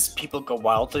 Let's just people go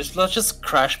wild. Let's just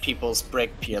crash people's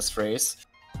brick PS3s.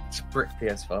 Just brick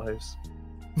PS5s.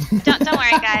 Don't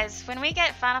worry, guys. When we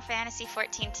get Final Fantasy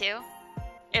 14-2,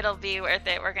 it'll be worth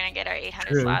it. We're gonna get our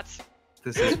 800 slots.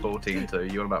 This is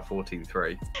 14-2. You're on about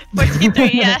 14-3.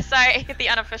 14-3, yeah. Sorry, the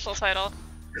unofficial title.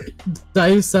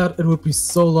 Dave said it would be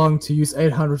so long to use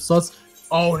 800 slots.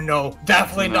 Oh no,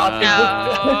 definitely not.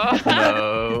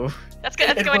 No. That's good.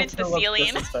 That's It going will into the fill up ceiling.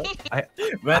 just as fast. I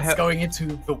That's going into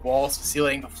the walls, the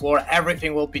ceiling, the floor.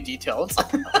 Everything will be detailed.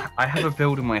 I have a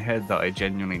build in my head that I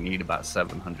genuinely need about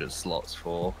 700 slots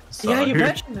for. So... Yeah, you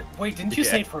mentioned it. Wait, didn't you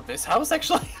Yeah. say it for this house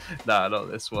actually? Nah,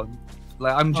 not this one.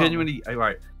 Like, I'm genuinely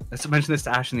right. Let's mention this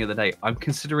to Ashen the other day. I'm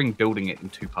considering building it in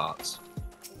 2 parts.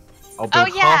 I'll build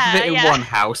half of it in one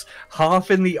house,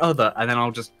 half in the other, and then I'll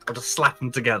just slap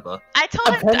them together. I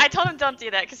told him don't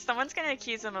do that because someone's gonna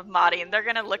accuse him of modding, and they're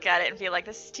gonna look at it and be like,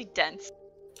 "This is too dense."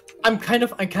 I kind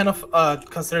of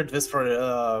considered this for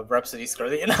Rhapsody's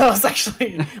Girly in house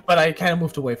actually, but I kind of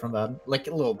moved away from that, like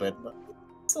a little bit, but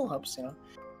it still helps, you know.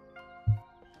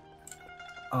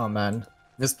 Oh man,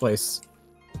 this place.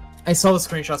 I saw the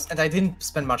screenshots, and I didn't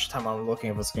spend much time on looking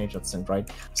at the screenshots, in, right?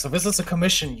 So this is a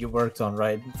commission you worked on,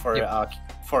 right? For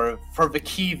the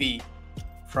Kiwi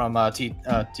from The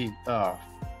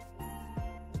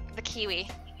Kiwi.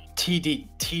 TTD,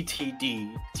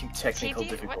 Team Technical TD? What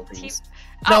Difficulties. team?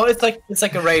 No, Oh. it's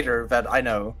like a raider that I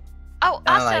know. Oh,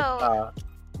 And also,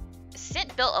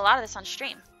 Sint built a lot of this on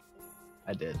stream.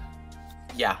 I did.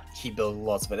 yeah, he built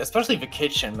lots of it, especially the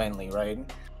kitchen mainly, right?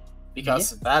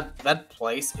 Because that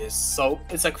place is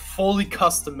it's like fully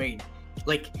custom made.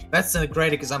 Like that's a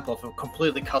great example of a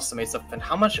completely custom made stuff. And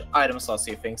how much item slots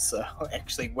do you think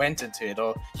actually went into it,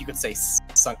 or you could say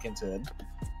sunk into it?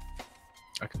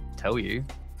 I can tell you.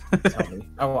 Tell me.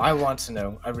 I want to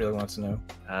know. I really want to know.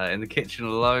 In the kitchen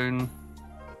alone,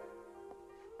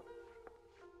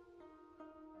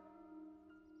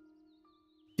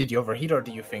 Did you overheat, or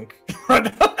do you think?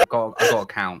 I got a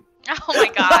count. Oh my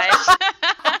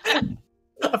gosh.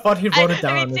 I thought he wrote it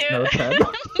down me on his too. notepad.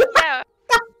 No.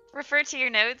 Refer to your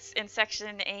notes in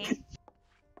section A.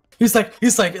 He's like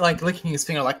licking his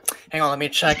finger, like, hang on, let me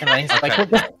check, and then he's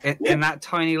like, In that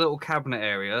tiny little cabinet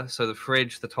area, so the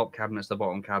fridge, the top cabinets, the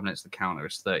bottom cabinets, the counter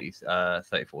is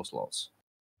 34 slots.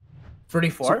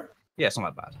 34? Yeah, it's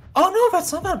not that bad. Oh no,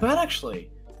 that's not that bad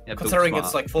actually. Yeah, built Considering smart.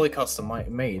 it's like fully custom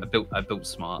made. I built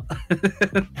smart.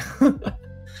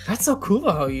 That's so cool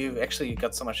though, how you actually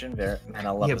got so much in there. Man, I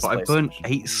love Yeah, this but I place so burnt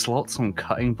much. 8 slots on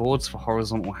cutting boards for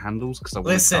horizontal handles because I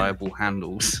wanted Listen. diable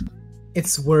handles.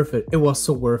 It's worth it. It was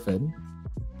so worth it.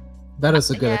 That is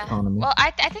a good Yeah. economy. Well,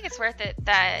 I think it's worth it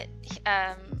that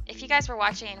if you guys were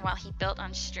watching while he built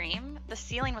on stream, the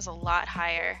ceiling was a lot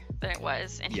higher than it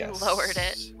was, and he lowered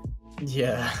it.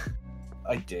 Yeah.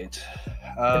 I did.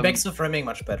 It makes the framing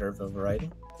much better though, right?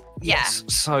 Yes.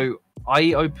 So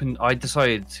I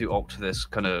decided to opt for this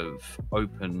kind of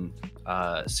open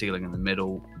ceiling in the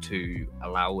middle to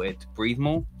allow it to breathe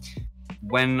more.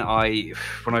 When I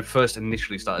first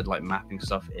initially started like mapping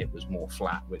stuff, it was more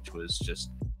flat, which was just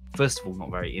first of all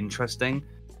not very interesting,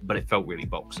 but it felt really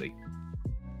boxy.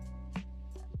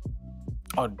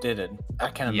 Oh, did it? I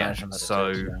can Yeah, imagine that. so-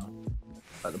 it did, yeah.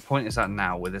 At the point it's at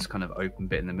now, with this kind of open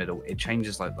bit in the middle, it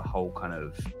changes like the whole kind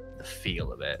of the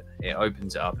feel of it. It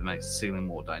opens it up, it makes the ceiling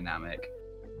more dynamic.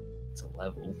 It's a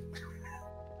level.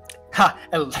 Ha!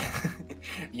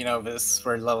 You know, this is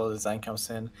where level design comes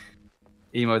in.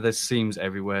 Emo, there's seams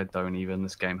everywhere. Don't even.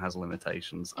 This game has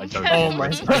limitations. I don't. Oh my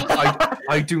god.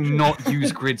 I do not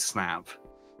use grid snap.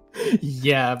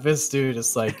 Yeah, this dude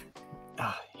is like,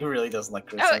 he really doesn't like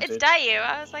grid Oh, snap, it's dude. Dayu.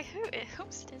 I was like,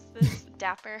 who's is this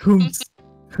dapper?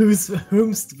 Who's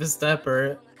this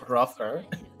dapper rougher?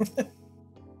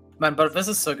 Man, but this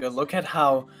is so good. Look at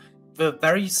how the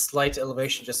very slight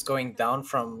elevation just going down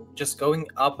from just going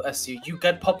up as you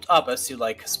get popped up as you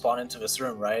like spawn into this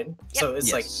room, right? Yep. So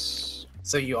it's like, Yes.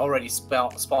 so you already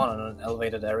spawn on an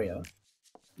elevated area.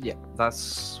 Yeah,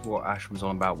 that's what Ash was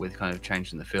on about with kind of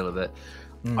changing the feel of it.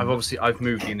 Mm. I've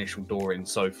moved the initial door in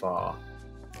so far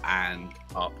and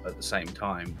up at the same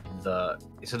time that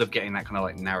instead of getting that kind of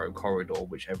like narrow corridor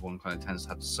which everyone kind of tends to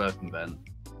have to circumvent,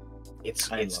 it's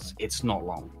not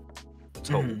long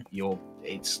at all. Mhm. You're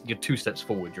 2 steps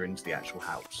forward, you're into the actual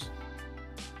house.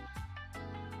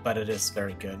 But it is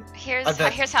very good. Here's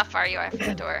bet- here's how far you are from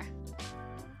the door.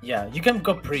 Yeah, you can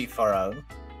go pretty far out,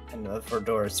 and for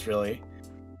doors really.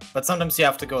 But sometimes you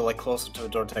have to go like closer to the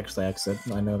door to actually exit.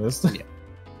 I noticed. Yeah.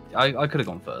 I could have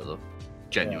gone further.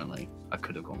 Genuinely, I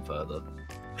could have gone further.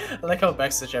 I like how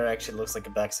backstage area actually looks like a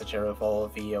backstage area with all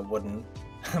of the wooden,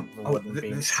 wooden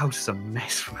beams. This house is a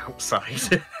mess from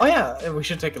outside. Oh yeah, we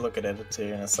should take a look at it too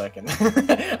in a second.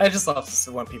 I just love to see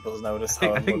when people notice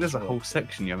how I it think there's looks. a whole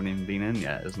section you haven't even been in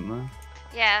yet, isn't there?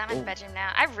 Yeah, I'm in the Oh. bedroom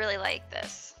now. I really like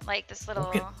this. Like this little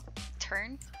Look at-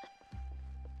 turn.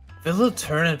 The little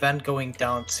turn and then going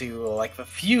down to like a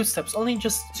few steps, only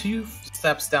just 2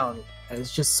 steps down.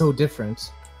 It's just so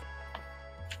different.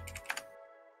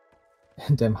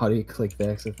 Damn, how do you click the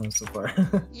exit from so far?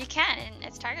 You can, and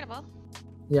it's targetable.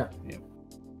 Yeah. Yeah.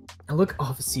 And look,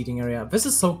 oh, the seating area. This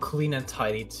is so clean and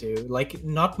tidy too. Like,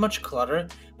 not much clutter,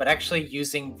 but actually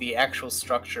using the actual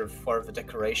structure for the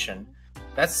decoration.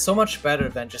 That's so much better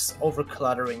than just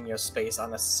over-cluttering your space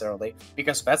unnecessarily.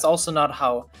 Because that's also not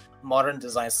how modern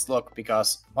designs look,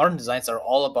 because modern designs are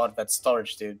all about that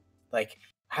storage, dude. Like,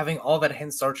 having all that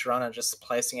hidden storage around and just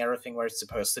placing everything where it's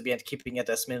supposed to be and keeping it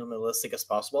as minimalistic as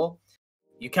possible.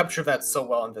 You capture that so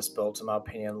well in this build, in my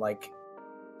opinion. Like,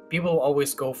 people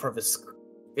always go for this.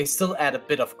 They still add a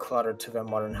bit of clutter to their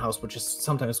modern house, which is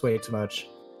sometimes way too much,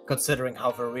 considering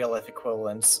how the real life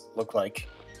equivalents look like.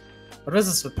 But this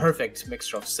is the perfect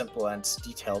mixture of simple and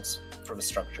detailed for the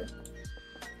structure.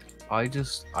 I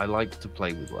like to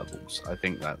play with levels. I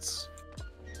think that's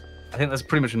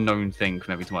pretty much a known thing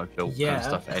from every time I've built kind of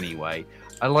stuff anyway.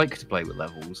 I like to play with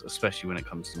levels, especially when it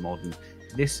comes to modern.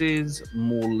 This is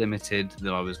more limited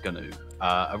than I was going to.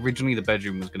 Originally, the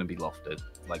bedroom was going to be lofted,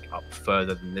 like up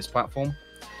further than this platform.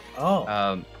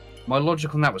 Oh. My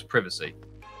logic on that was privacy,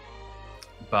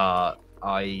 but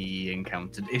I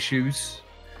encountered issues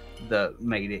that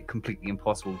made it completely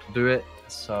impossible to do it.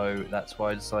 So that's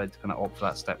why I decided to kind of opt for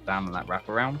that step down and that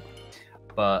wraparound.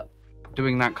 But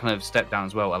doing that kind of step down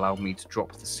as well allowed me to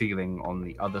drop the ceiling on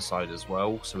the other side as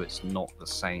well, so it's not the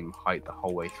same height the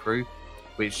whole way through,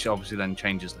 which obviously then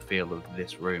changes the feel of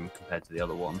this room compared to the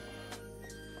other one.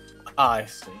 I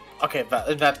see. Okay,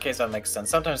 in that case that makes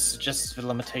sense. Sometimes just the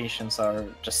limitations are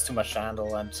just too much to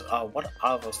handle, and what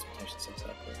are those limitations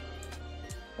exactly?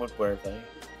 What were they?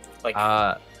 Like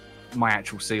my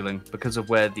actual ceiling, because of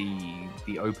where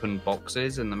the open box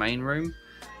is in the main room.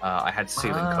 I had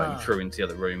ceiling cutting through into the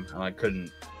other room, and I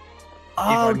couldn't.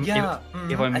 Oh,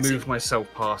 if I moved myself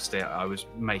past it, I was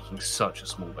making such a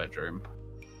small bedroom.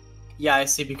 Yeah, I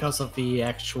see, because of the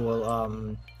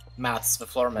actual mats, the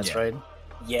floor mats, right?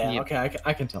 Yeah. Yep. Okay,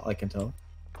 I can tell. I can tell.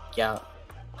 Yeah.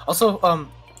 Also,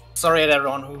 sorry to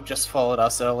everyone who just followed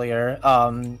us earlier.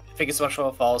 Thank you so much for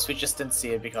the follows. We just didn't see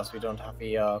it because we don't have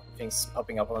the things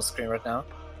popping up on the screen right now.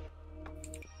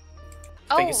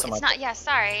 Thank you so much. It's not. Yeah,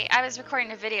 sorry. I was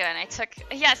recording a video and I took.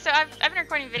 Yeah, so I've been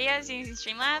recording videos using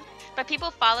Streamlab, but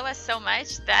people follow us so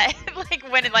much that like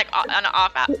when it on an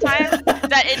off time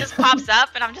that it just pops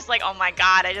up and I'm just like, oh my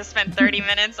god, I just spent 30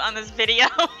 minutes on this video.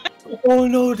 Oh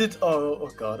no! Oh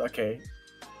god. Okay.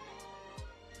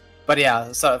 But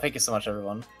yeah, so thank you so much,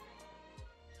 everyone.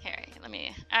 Here, let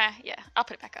me. Yeah, I'll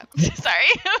put it back up. Sorry.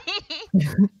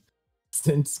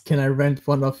 Since can I rent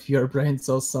one of your brain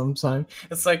cells sometime?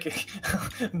 It's like,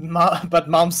 but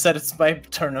mom said it's my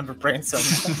turn on the brain cell.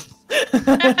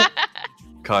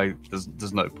 Kai,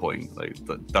 there's no point. Like,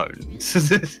 don't.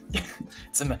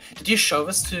 Did you show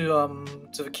this to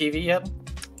the Kiwi yet?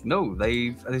 No,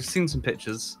 they've seen some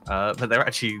pictures, but they're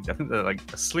actually, I think they're like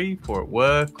asleep or at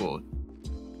work or.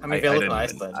 I mean, they live in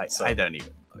Iceland. I don't even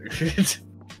know.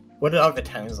 What are the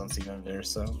time zones even there?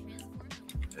 So.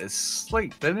 It's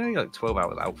like they're only like 12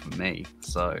 hours out from me,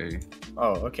 so.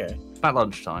 Oh, okay. About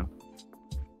lunchtime.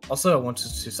 Also, I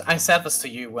wanted to. I said this to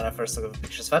you when I first looked at the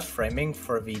pictures. That framing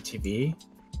for the TV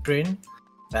screen,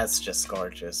 that's just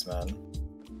gorgeous, man.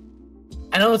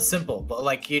 I know it's simple, but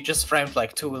like you just framed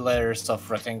like 2 layers of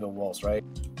rectangle walls, right?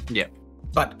 Yeah.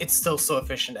 But it's still so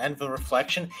efficient, and the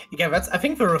reflection. Again, I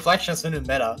think the reflection is the new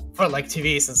meta for like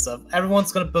TVs and stuff.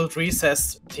 Everyone's gonna build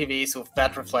recessed TVs with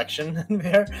that reflection in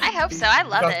there. I hope so. I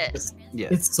love it. Yeah,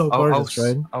 it's so gorgeous,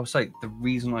 right? I'll say the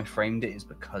reason I framed it is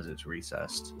because it's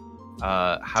recessed.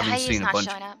 Having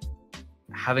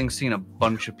seen a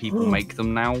bunch of people make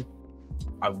them now,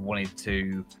 I wanted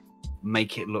to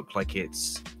make it look like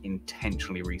it's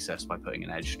intentionally recessed by putting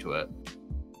an edge to it.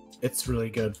 It's really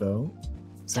good though.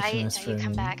 Dai, you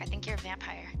come back. I think you're a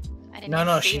vampire. I didn't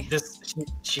No, see.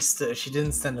 she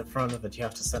didn't stand in front of it. You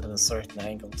have to stand at a certain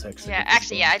angle to actually. Yeah,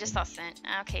 actually, yeah, I just saw scent.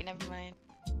 Okay, never mind.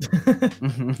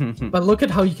 But look at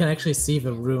how you can actually see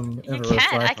the room. You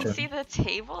can. I can see the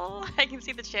table. I can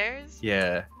see the chairs.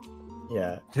 Yeah.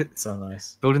 Yeah, it's so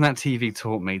nice. Building that TV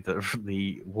taught me that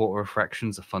the water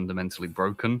refractions are fundamentally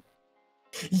broken.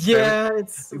 Yeah,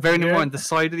 it's bearing in mind the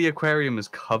side of the aquarium is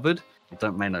covered. It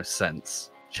don't make no sense.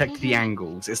 Check the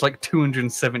angles. It's like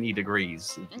 270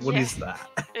 degrees. What is that?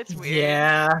 It's weird.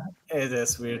 Yeah, it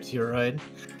is weird. You're right,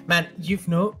 man. You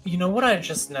know what I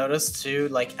just noticed too?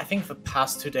 Like, I think the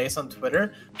past 2 days on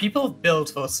Twitter, people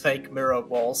built those fake mirror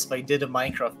walls they did in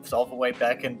Minecraft all the way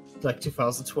back in like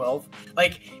 2012.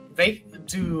 Like, they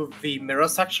do the mirror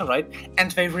section, right?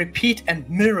 And they repeat and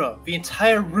mirror the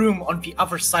entire room on the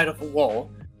other side of the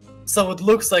wall, so it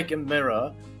looks like a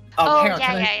mirror. Oh, hang on,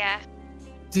 yeah.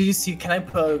 Do you see? Can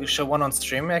I show one on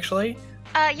stream actually?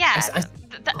 Yeah.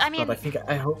 I mean, God,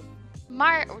 I hope.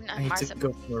 I need to Marsa.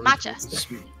 go for Matcha.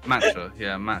 Matcha,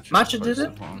 yeah, Matcha. Matcha did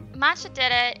it? Matcha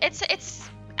did it.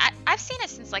 I've seen it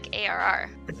since like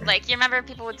ARR. Like you remember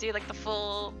people would do like the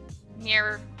full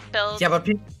mirror build. Yeah, but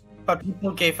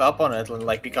people gave up on it,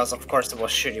 like because of course it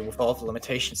was shitty with all the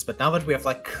limitations. But now that we have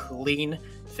like clean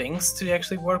things to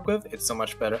actually work with, it's so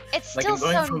much better. It's Like, still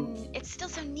I'm going it's still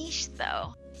so niche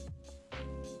though.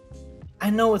 I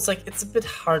know it's like it's a bit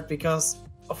hard because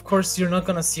of course you're not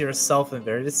gonna see yourself in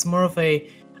there. It's more of a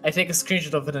I take a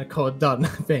screenshot of it and call it done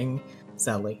thing,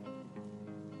 sadly.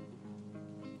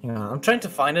 Hang on, I'm trying to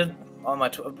find it on my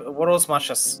what was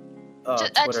Matcha's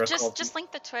Twitter called? Just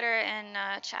link the Twitter in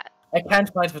chat. I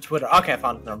can't find the Twitter. Okay, I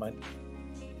found it. Never mind.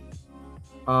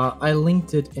 I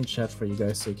linked it in chat for you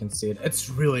guys so you can see it. It's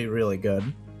really, really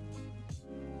good.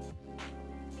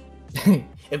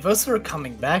 If those were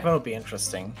coming back, that would be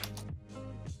interesting.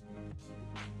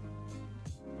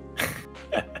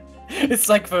 It's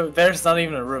like there's not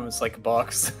even a room, it's like a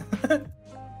box.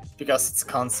 Because it's a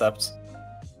concept.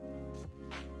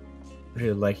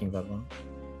 Really liking that one.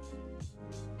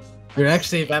 You're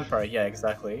actually a vampire, yeah,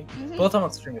 exactly. Pull it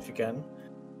on stream if you can.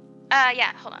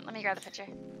 Yeah, hold on, let me grab the picture.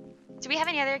 Do we have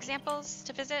any other examples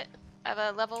to visit of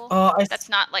a level that's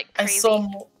not like crazy?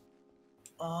 So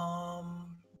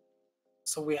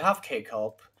we have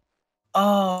K-Culp.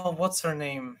 Oh, what's her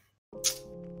name?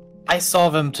 I saw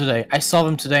them today.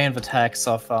 In the tags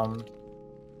of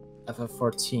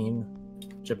FF14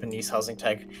 Japanese housing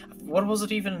tag. What was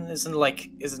it even? Isn't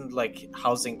like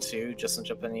housing too, just in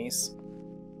Japanese?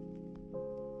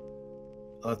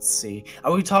 Let's see.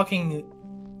 Are we talking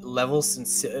levels and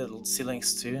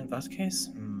ceilings too in that case?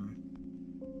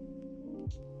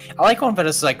 I like one that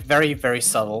is like very, very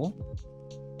subtle.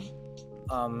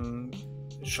 Want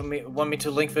me to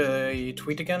link the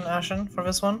tweet again, Ashen, for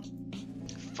this one?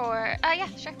 Yeah,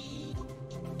 sure.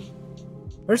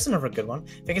 There's another good one.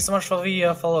 Thank you so much for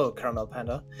the follow, Caramel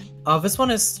Panda. This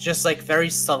one is just like very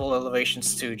subtle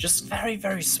elevations too, just very,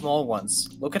 very small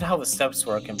ones. Look at how the steps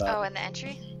work in that. Oh, in the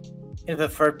entry? In the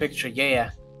third picture,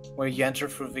 yeah. Where you enter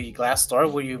through the glass door,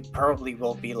 where you probably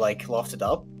will be like lofted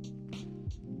up.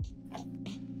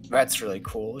 That's really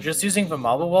cool. Just using the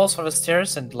marble walls for the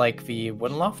stairs and like the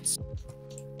wooden lofts.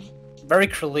 Very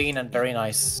clean and very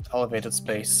nice elevated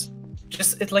space.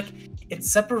 Just it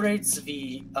separates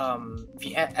the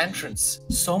entrance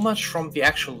so much from the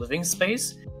actual living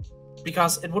space,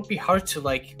 because it would be hard to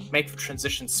like make the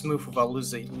transition smooth without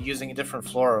using a different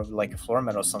floor, like a floor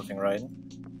mat or something, right?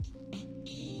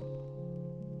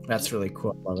 That's really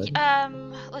cool. I love it.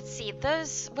 Let's see.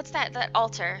 What's that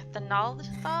altar? The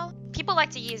Naldthal? People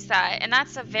like to use that, and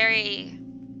that's a very,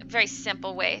 very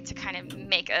simple way to kind of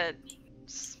make an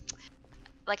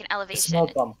elevation. A small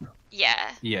bump.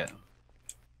 Yeah. Yeah.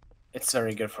 It's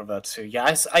very good for that too.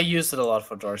 Yeah, I used it a lot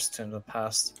for doors too in the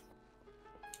past.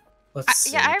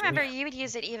 I remember you would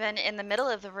use it even in the middle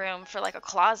of the room for like a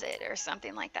closet or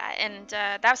something like that, and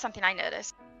that was something I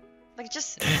noticed. Like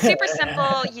just super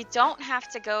simple. You don't have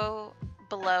to go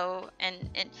below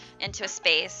and into a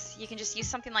space. You can just use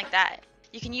something like that.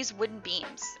 You can use wooden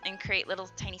beams and create little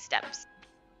tiny steps.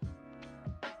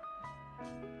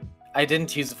 I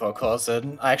didn't use it for a closet.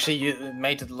 I actually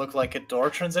made it look like a door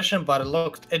transition, but it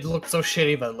looked so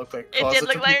shitty that it looked like a closet. It did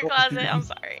look like a closet. I'm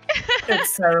sorry.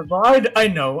 It's terrible. I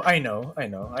know.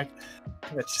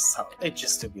 It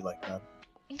just to be like that.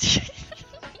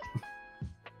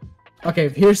 Okay,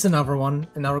 here's another one.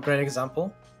 Another great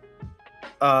example.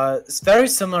 It's very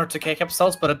similar to K-Cap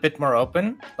cells, but a bit more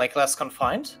open, like less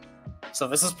confined. So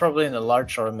this is probably in the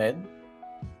large or mid.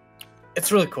 It's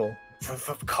really cool.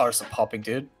 The colors are popping,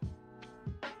 dude.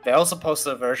 They also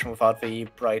posted a version without the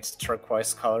bright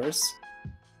turquoise colors.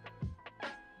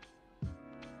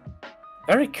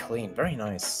 Very clean, very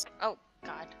nice. Oh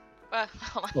god.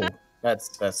 Hold on. Oh,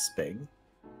 that's big.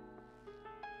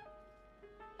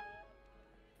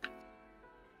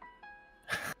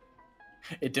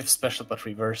 It diff special but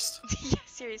reversed. Yeah,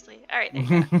 seriously. Alright, there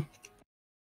you go.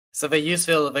 So they use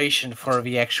the elevation for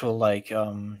the actual like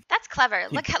That's clever.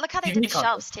 Look how they did the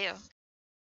shelves too.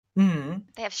 Mm-hmm.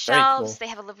 They have shelves, cool. they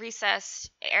have a recessed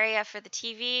area for the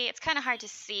TV. It's kind of hard to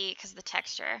see because of the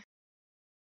texture.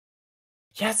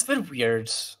 Yeah, it's a bit weird,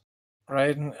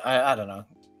 right? I don't know.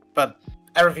 But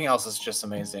everything else is just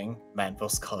amazing. Man,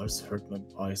 those colors hurt my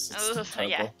eyes. It's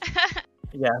terrible. Yeah.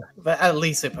 Yeah, but at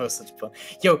least they posted fun.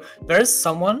 Yo, there's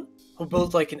someone who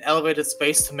built like an elevated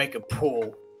space to make a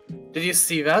pool. Did you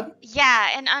see that?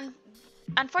 Yeah, and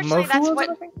unfortunately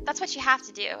Mofu that's what you have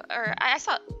to do. Or I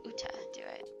saw Uta do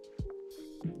it.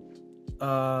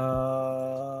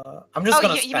 I'm just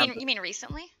gonna you mean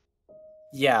recently?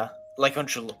 Yeah, like on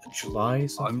July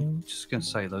something. I'm just gonna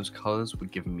say those colors were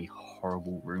giving me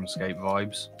horrible RuneScape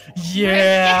vibes.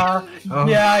 Yeah, Oh.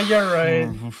 yeah, you're right.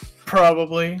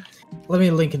 Probably. Let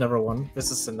me link another one.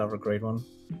 This is another great one.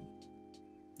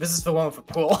 This is the one with the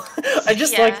pool. I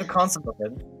just like the concept of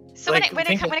it. So like, when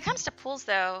it comes to pools,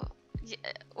 though,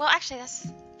 well, actually, that's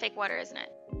fake water, isn't it?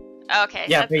 Oh, okay.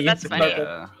 Yeah, that's funny.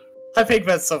 Yeah. I think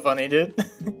that's so funny, dude.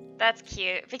 That's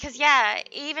cute because yeah,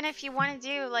 even if you want to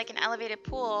do like an elevated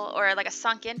pool or like a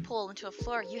sunk-in pool into a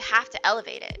floor, you have to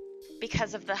elevate it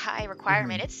because of the high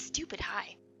requirement. It's stupid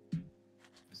high.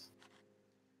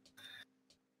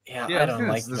 Yeah, Yeah, I don't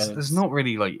like there's not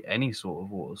really like any sort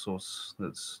of water source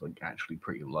that's like actually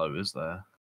pretty low, is there?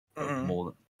 Like, more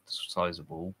than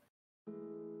sizable.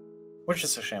 Which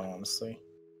is a shame, honestly.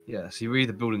 Yeah, so you're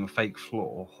either building a fake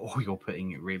floor or you're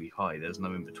putting it really high. There's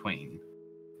no in between.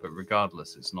 But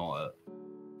regardless, it's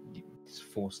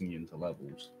forcing you into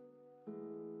levels.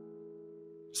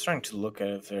 Just trying to look at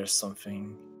if there's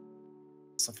something.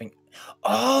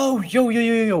 Oh,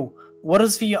 yo! What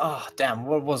is the? Oh, damn!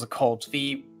 What was it called?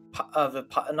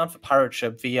 Not the pirate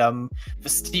ship. The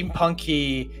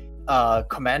steampunky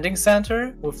commanding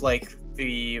center with like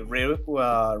the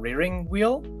rearing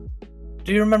wheel.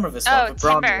 Do you remember this one? Oh, The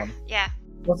bronze timber. one? Yeah.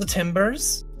 Was it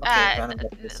timbers? Okay,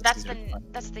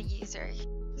 That's the user.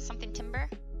 Something timber.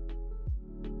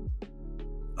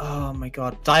 Oh my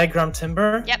god, diagram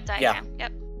timber. Yep, diagram.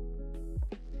 Yep.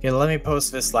 Okay, let me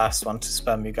post this last one to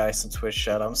spam you guys in Twitch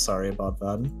chat. I'm sorry about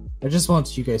that. I just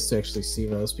want you guys to actually see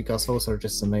those because those are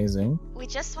just amazing. We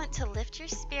just want to lift your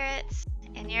spirits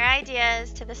and your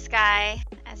ideas to the sky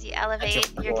as you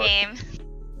elevate your game.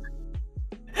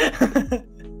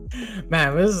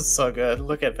 Man, this is so good.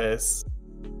 Look at this.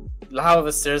 How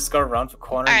the stairs go around the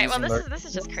corner. All right, well this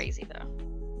is just crazy though.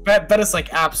 But it's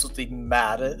like absolutely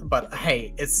mad. But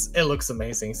hey, it looks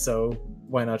amazing. So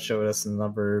why not show us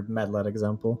another Medlet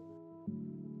example?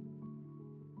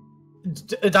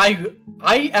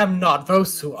 I am not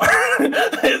those two are.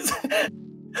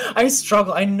 I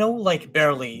struggle. I know like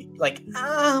barely. Like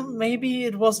maybe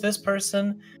it was this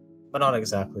person, but not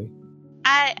exactly.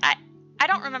 I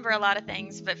don't remember a lot of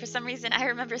things, but for some reason I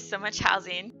remember so much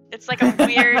housing. It's like a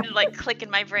weird like click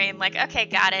in my brain. Like okay,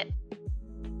 got it.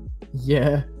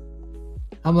 Yeah.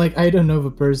 I'm like, I don't know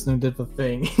the person who did the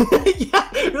thing. Yeah,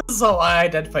 this is how I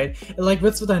identified. Like,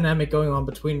 what's the dynamic going on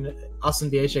between us and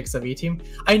the HGXIV team?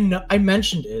 I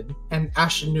mentioned it, and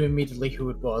Ashton knew immediately who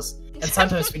it was. And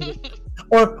sometimes we...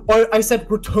 Or I said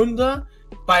Rotunda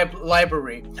by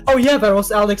Library. Oh yeah, that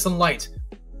was Alex on Light.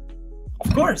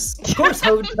 Of course.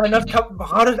 How did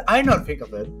I not think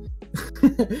of it?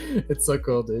 It's so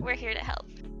cool, dude. We're here to help.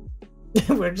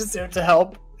 We're just here to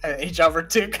help each other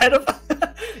too, kind of.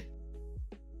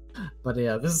 But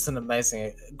yeah, this is an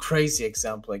amazing, crazy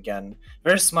example again.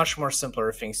 There's much more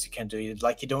simpler things you can do.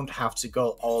 Like, you don't have to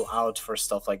go all out for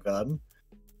stuff like that.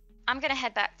 I'm gonna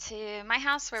head back to my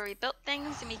house where we built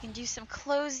things and we can do some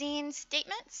closing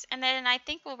statements, and then I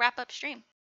think we'll wrap up stream.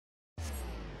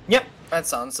 Yep, that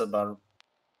sounds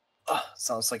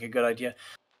sounds like a good idea.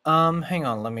 Hang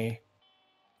on, let me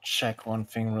check one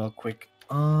thing real quick.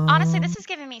 Honestly, this has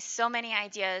given me so many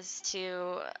ideas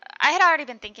to... I had already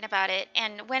been thinking about it,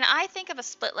 and when I think of a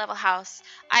split level house,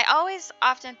 I always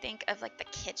often think of like the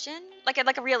kitchen, like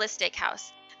a realistic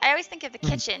house. I always think of the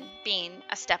kitchen being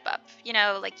a step up. You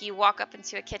know, like you walk up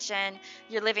into a kitchen,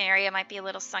 your living area might be a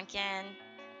little sunk in,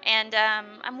 and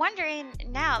I'm wondering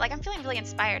now, like I'm feeling really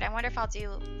inspired. I wonder if I'll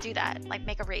do that, like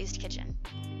make a raised kitchen.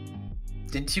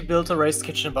 Didn't you build a raised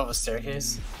kitchen above a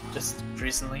staircase just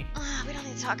recently? We don't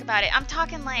need to talk about it. I'm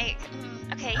talking like,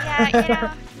 okay, yeah, you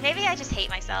know, maybe I just hate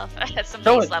myself at some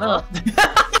base level.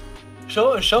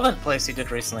 No. show that place you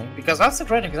did recently, because that's a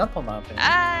great example in my opinion.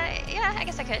 Yeah, I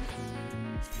guess I could.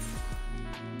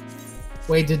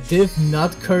 Wait, did Div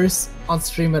not curse on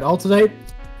stream at all today?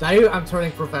 I'm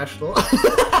turning professional.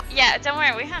 Yeah, don't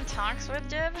worry, we had talks with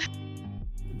Div.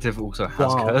 Div also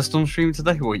has cursed on stream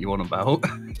today. What are you on about?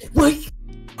 What?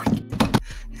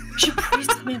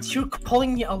 Means you're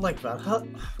calling me out like that? Huh?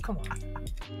 Come on.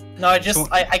 No,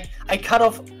 I cut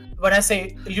off when I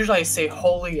say. Usually I say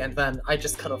holy, and then I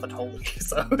just cut off at holy.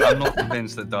 So I'm not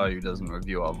convinced that Dayu doesn't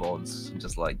review our VODs.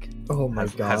 Just like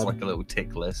has like a little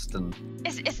tick list and.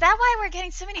 Is that why we're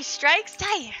getting so many strikes,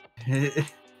 Dayu?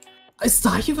 Is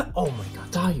Dayu? Oh my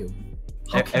god, Dayu.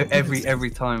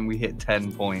 Every time we hit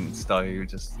 10 points, Dayu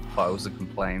just files a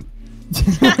complaint.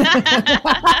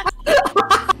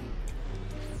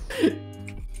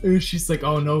 She's like,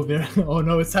 oh no,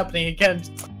 it's happening again.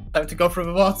 Time to go through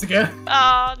the walls again.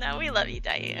 Oh no, we love you,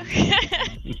 Dayu.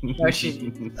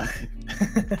 Actually,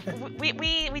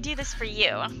 we do this for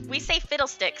you. We say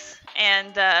fiddlesticks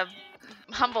and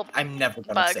humble I'm never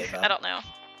gonna bug. say that. I don't know.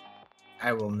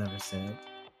 I will never say it.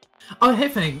 Oh, hey,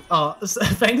 Fang.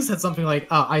 Fang said something like,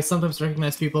 I sometimes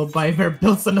recognize people by their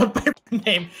builds and not by their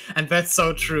name. And that's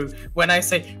so true. When I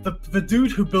say, the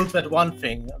dude who built that one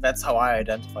thing, that's how I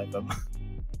identify them.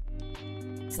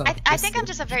 So, I think I'm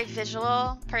just a very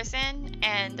visual person,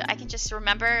 and I can just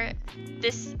remember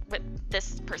this with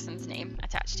this person's name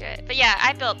attached to it. But yeah,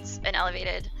 I built an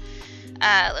elevated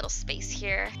little space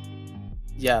here.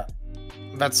 Yeah,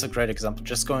 that's a great example.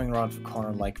 Just going around the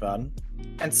corner like that.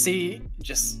 And see,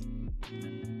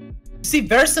 see,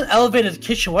 there's an elevated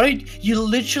kitchen. What are you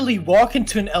literally walk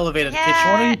into an elevated kitchen.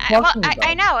 What are you talking about?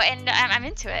 I know, and I'm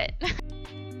into it.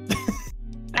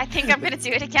 I think I'm gonna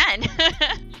do it again.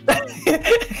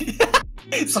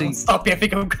 Someone stop me, I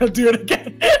think I'm gonna do it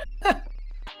again.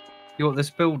 You know what, this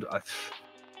build,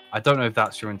 I don't know if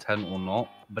that's your intent or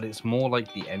not, but it's more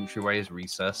like the entryway is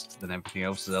recessed than everything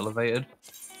else is elevated.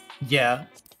 Yeah,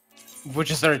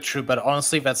 which is very true, but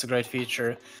honestly, that's a great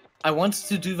feature. I wanted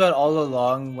to do that all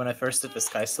along when I first did the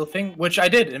Sky Still thing, which I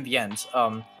did in the end.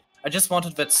 I just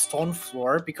wanted that stone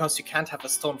floor, because you can't have a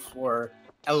stone floor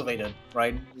elevated,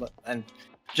 right? And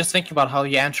just thinking about how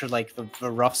you enter like the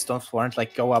rough stone floor and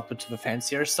like go up into the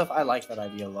fancier stuff, I like that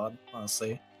idea a lot,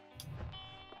 honestly.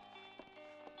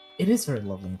 It is very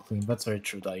lovely and clean. That's very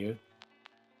true, Dayu.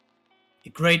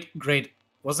 Great.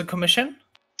 Was it commission?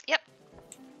 Yep.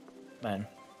 Man,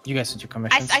 you guys did your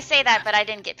commissions. I say that, but I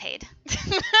didn't get paid.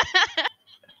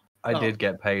 I did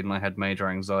get paid, and I had major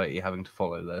anxiety having to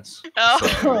follow this. Oh,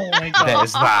 So, Oh my god.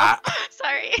 there's that.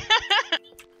 Sorry.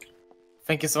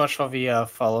 Thank you so much for the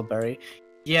follow, Barry.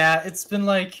 Yeah, it's been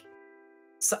like...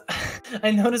 So, I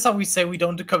notice how we say we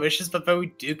don't do commissions, but then we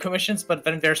do commissions, but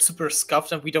then they're super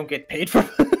scuffed and we don't get paid for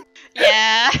them.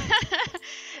 Yeah.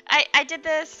 I did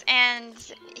this, and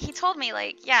he told me,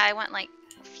 like, yeah, I want, like,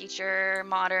 future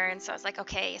modern, so I was like,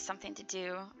 okay, something to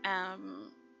do.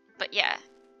 But yeah,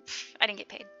 I didn't get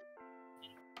paid.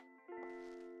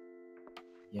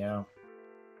 Yeah.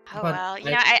 Oh, But well,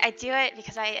 you know, I do it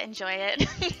because I enjoy it.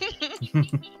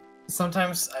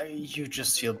 Sometimes you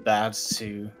just feel bad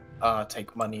to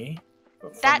take money.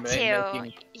 That from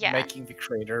too, yeah. Making the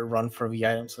creator run for the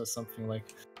items or something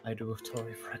like I do with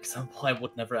Tori, for example. I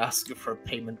would never ask you for a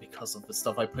payment because of the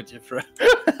stuff I put you through.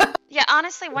 Yeah,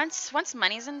 honestly, once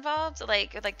money's involved,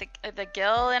 like the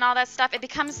guild and all that stuff, it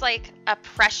becomes like a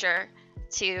pressure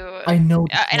to. I know.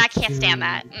 And I can't stand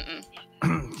that.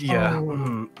 Mm-mm. Yeah.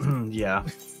 Oh. Yeah.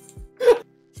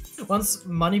 Once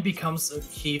money becomes a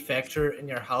key factor in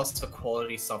your house, the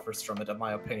quality suffers from it, in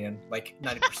my opinion. Like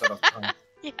 90% of the time.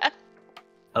 Yeah.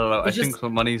 I don't know. I It's just- think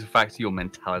when money's a factor, your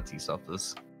mentality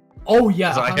suffers. Oh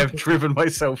yeah. 'Cause I have 100%. driven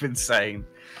myself insane.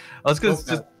 I was going to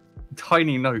Okay. just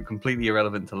tiny note, completely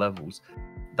irrelevant to levels.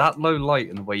 That low light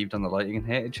and the way you've done the lighting in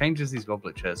here, it changes these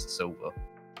goblet chairs to silver.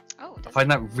 Oh, I does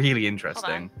find it? that really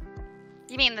interesting.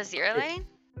 You mean the zero lane?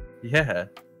 Yeah.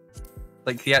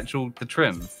 Like the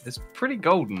trim, it's pretty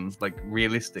golden, like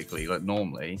realistically, like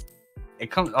normally.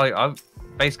 It comes, I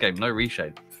base game, no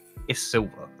reshade. It's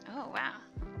silver. Oh wow.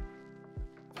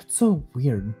 That's so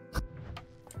weird.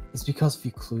 It's because of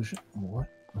occlusion. What?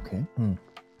 Okay.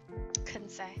 Couldn't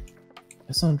say.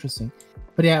 That's so interesting.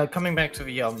 But yeah, Coming back to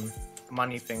the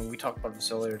money thing, we talked about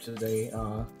this earlier today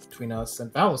between us,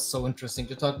 and that was so interesting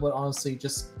to talk about. Honestly,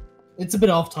 just it's a bit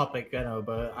off topic, I know,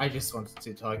 but I just wanted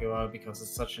to talk about it because it's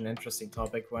such an interesting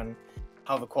topic when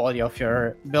how the quality of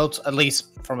your build, at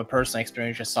least from a personal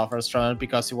experience, just suffers from it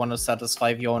because you want to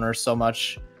satisfy the owner so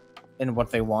much in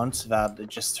what they want that it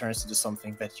just turns into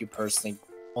something that you personally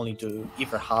only do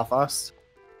either half-assed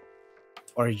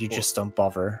or you just don't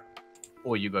bother.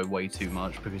 Or you go way too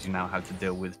much because you now have to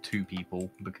deal with two people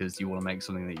because you want to make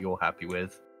something that you're happy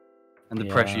with. And the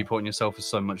pressure Yeah. you put on yourself is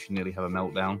so much you nearly have a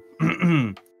meltdown.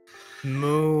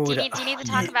 Mood. Do you need to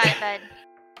talk about it, bud?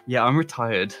 Yeah, I'm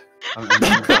retired. I'm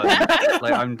done.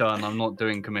 Like, I'm done. I'm not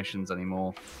doing commissions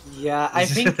anymore. Yeah, I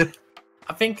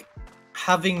think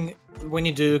having when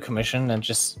you do a commission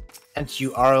and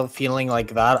you are feeling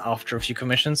like that after a few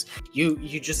commissions, you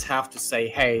just have to say,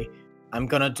 hey, I'm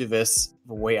gonna do this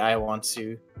the way I want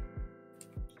to.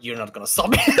 You're not gonna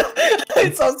stop me.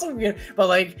 It sounds so weird, but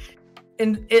like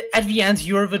at the end,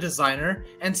 you're the designer,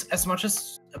 and as much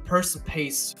as a person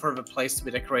pays for the place to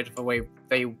be decorated the way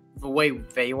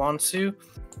they want to,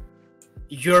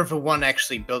 you're the one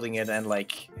actually building it and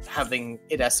like having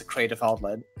it as a creative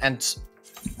outlet. And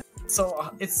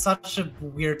so it's such a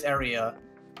weird area,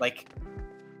 like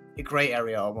a gray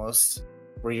area almost,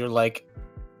 where you're like,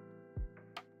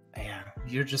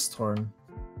 You're just torn.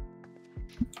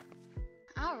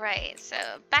 Alright, so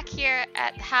back here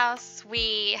at the house,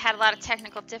 we had a lot of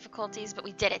technical difficulties, but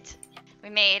we did it. We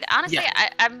made, honestly, Yeah.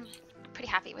 I'm pretty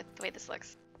happy with the way this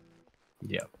looks.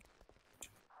 Yep.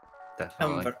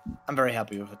 Definitely. I'm very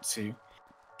happy with it too.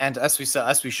 And as we said,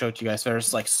 as we showed you guys,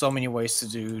 there's like so many ways to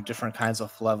do different kinds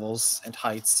of levels and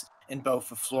heights in both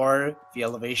the floor, the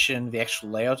elevation, the actual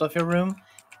layout of your room,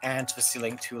 and the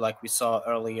ceiling too, like we saw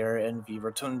earlier in the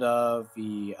rotunda,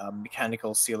 the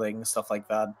mechanical ceiling, stuff like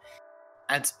that.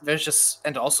 And there's just,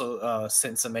 and also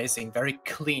since amazing, very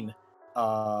clean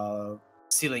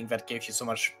ceiling that gave you so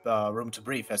much room to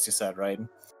breathe, as you said, right?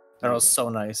 That was so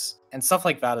nice, and stuff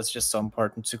like that is just so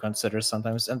important to consider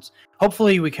sometimes. And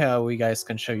hopefully, we guys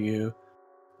can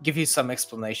give you some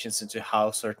explanations into how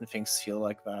certain things feel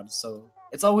like that. So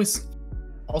it's always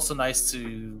also nice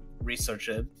to research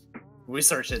it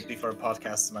before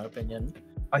podcasts, in my opinion.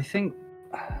 I think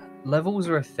levels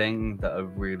are a thing that are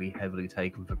really heavily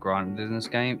taken for granted in this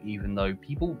game, even though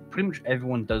pretty much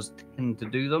everyone does tend to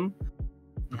do them,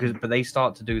 but they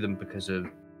start to do them because of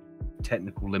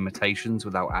technical limitations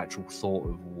without actual thought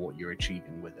of what you're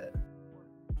achieving with it.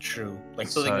 True,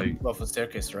 like building off a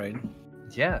staircase, right?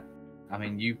 Yeah, I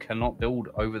mean, you cannot build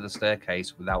over the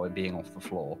staircase without it being off the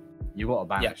floor. You got a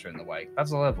banister in the way. That's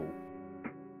a level.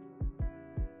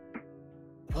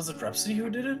 Was it Rhapsody who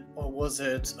did it, or was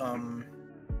it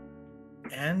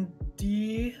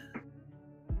Andy?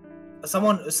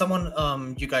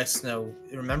 Someone, you guys know.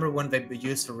 Remember when they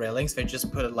used the railings? They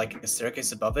just put like a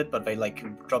staircase above it, but they like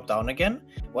drop down again.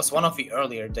 It was one of the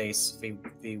earlier days we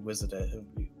visited.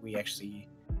 We actually.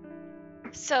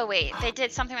 So wait, they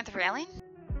did something with the railing?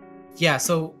 Yeah.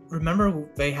 So remember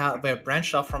they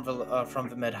branched off from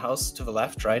the mid house to the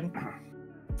left, right?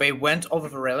 They went over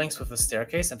the railings with the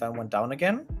staircase and then went down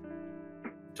again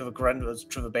to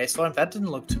the base floor, and that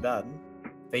didn't look too bad.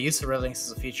 They used the railings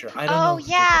as a feature. I don't know. Oh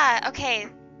yeah, okay.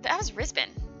 That was Risbin,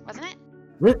 wasn't it?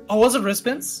 Oh, was it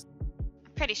Rispin's?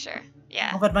 Pretty sure.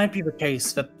 Yeah. Oh, that might be the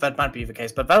case. That might be the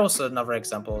case. But that was another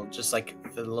example, just like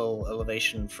the little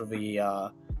elevation for the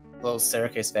little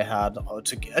staircase they had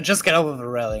to just get over the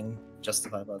railing.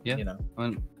 Justify, but yeah. You know. I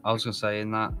mean, I was gonna say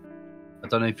in that. I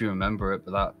don't know if you remember it,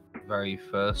 but that very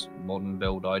first modern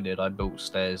build I did, I built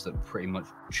stairs that pretty much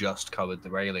just covered the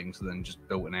railings, and then just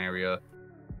built an area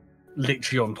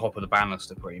literally on top of the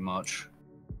banister, pretty much.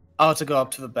 Oh, to go up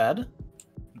to the bed?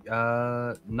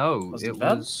 No, it was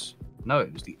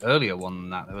the earlier one than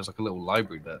that. There was like a little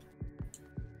library bit.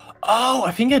 Oh,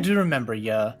 I think I do remember.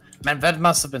 Yeah, man, that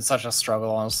must have been such a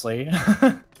struggle, honestly. It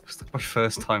was like my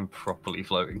first time properly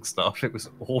floating stuff. It was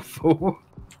awful.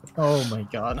 Oh my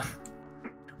god.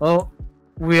 Well,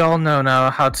 we all know now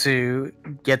how to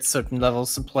get certain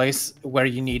levels in place where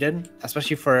you need it,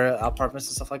 especially for apartments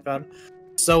and stuff like that.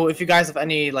 So if you guys have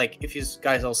any, like, if you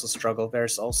guys also struggle,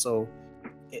 there's also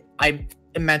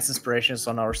immense inspirations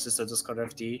on our sister Discord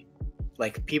FD.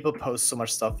 Like, people post so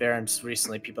much stuff there, and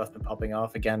recently people have been popping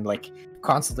off again, like,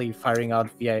 constantly firing out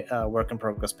via work in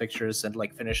progress pictures and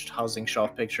like finished housing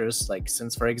shop pictures, like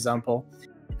Since, for example.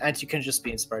 And you can just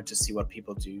be inspired to see what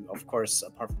people do, of course,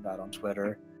 apart from that on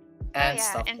Twitter and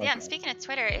stuff like that. And speaking of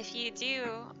Twitter, if you do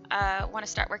want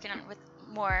to start working on with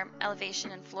more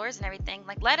elevation and floors and everything,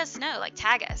 like, let us know, like,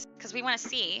 tag us, because we want to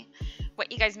see what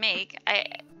you guys make.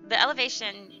 The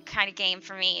elevation kind of game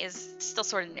for me is still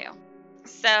sort of new,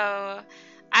 so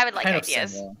I would like kind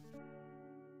ideas.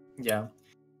 Yeah,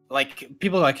 like,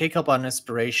 people like K-Cup on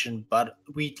inspiration, but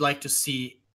we'd like to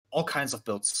see all kinds of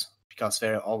builds because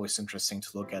they're always interesting to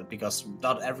look at, because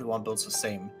not everyone builds the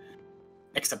same,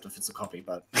 except if it's a copy,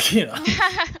 but you know.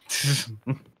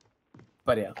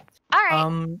 But yeah. All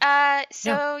right.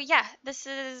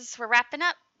 We're wrapping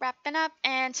up,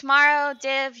 and tomorrow,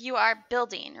 Div, you are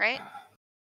building, right?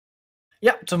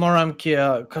 Yeah, tomorrow I'm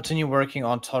continue working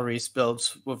on Tori's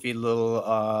builds with the little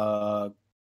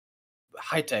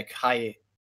high-tech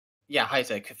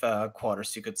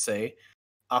quarters, you could say,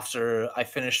 after I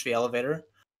finish the elevator.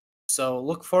 So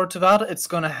look forward to that. It's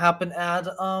gonna happen at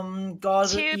 2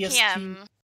 EST. p.m.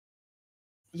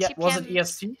 Yeah, 2 was it p.m.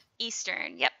 EST?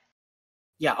 Eastern. Yep.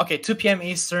 Yeah, okay, 2 p.m.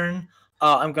 Eastern.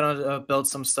 I'm gonna build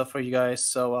some stuff for you guys,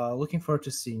 so looking forward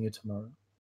to seeing you tomorrow.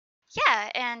 Yeah,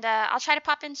 and I'll try to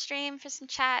pop in stream for some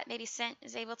chat. Maybe Sint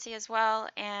is able to as well,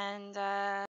 and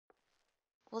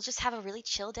we'll just have a really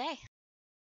chill day.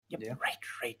 Yep. Yeah. Right.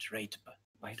 But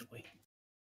by the way,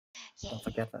 don't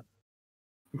forget that.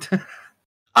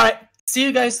 All right, see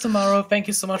you guys tomorrow. Thank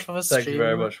you so much for this stream. Thank you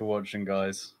very much for watching,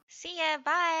 guys. See ya.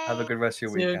 Bye. Have a good rest of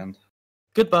your weekend.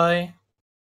 Goodbye.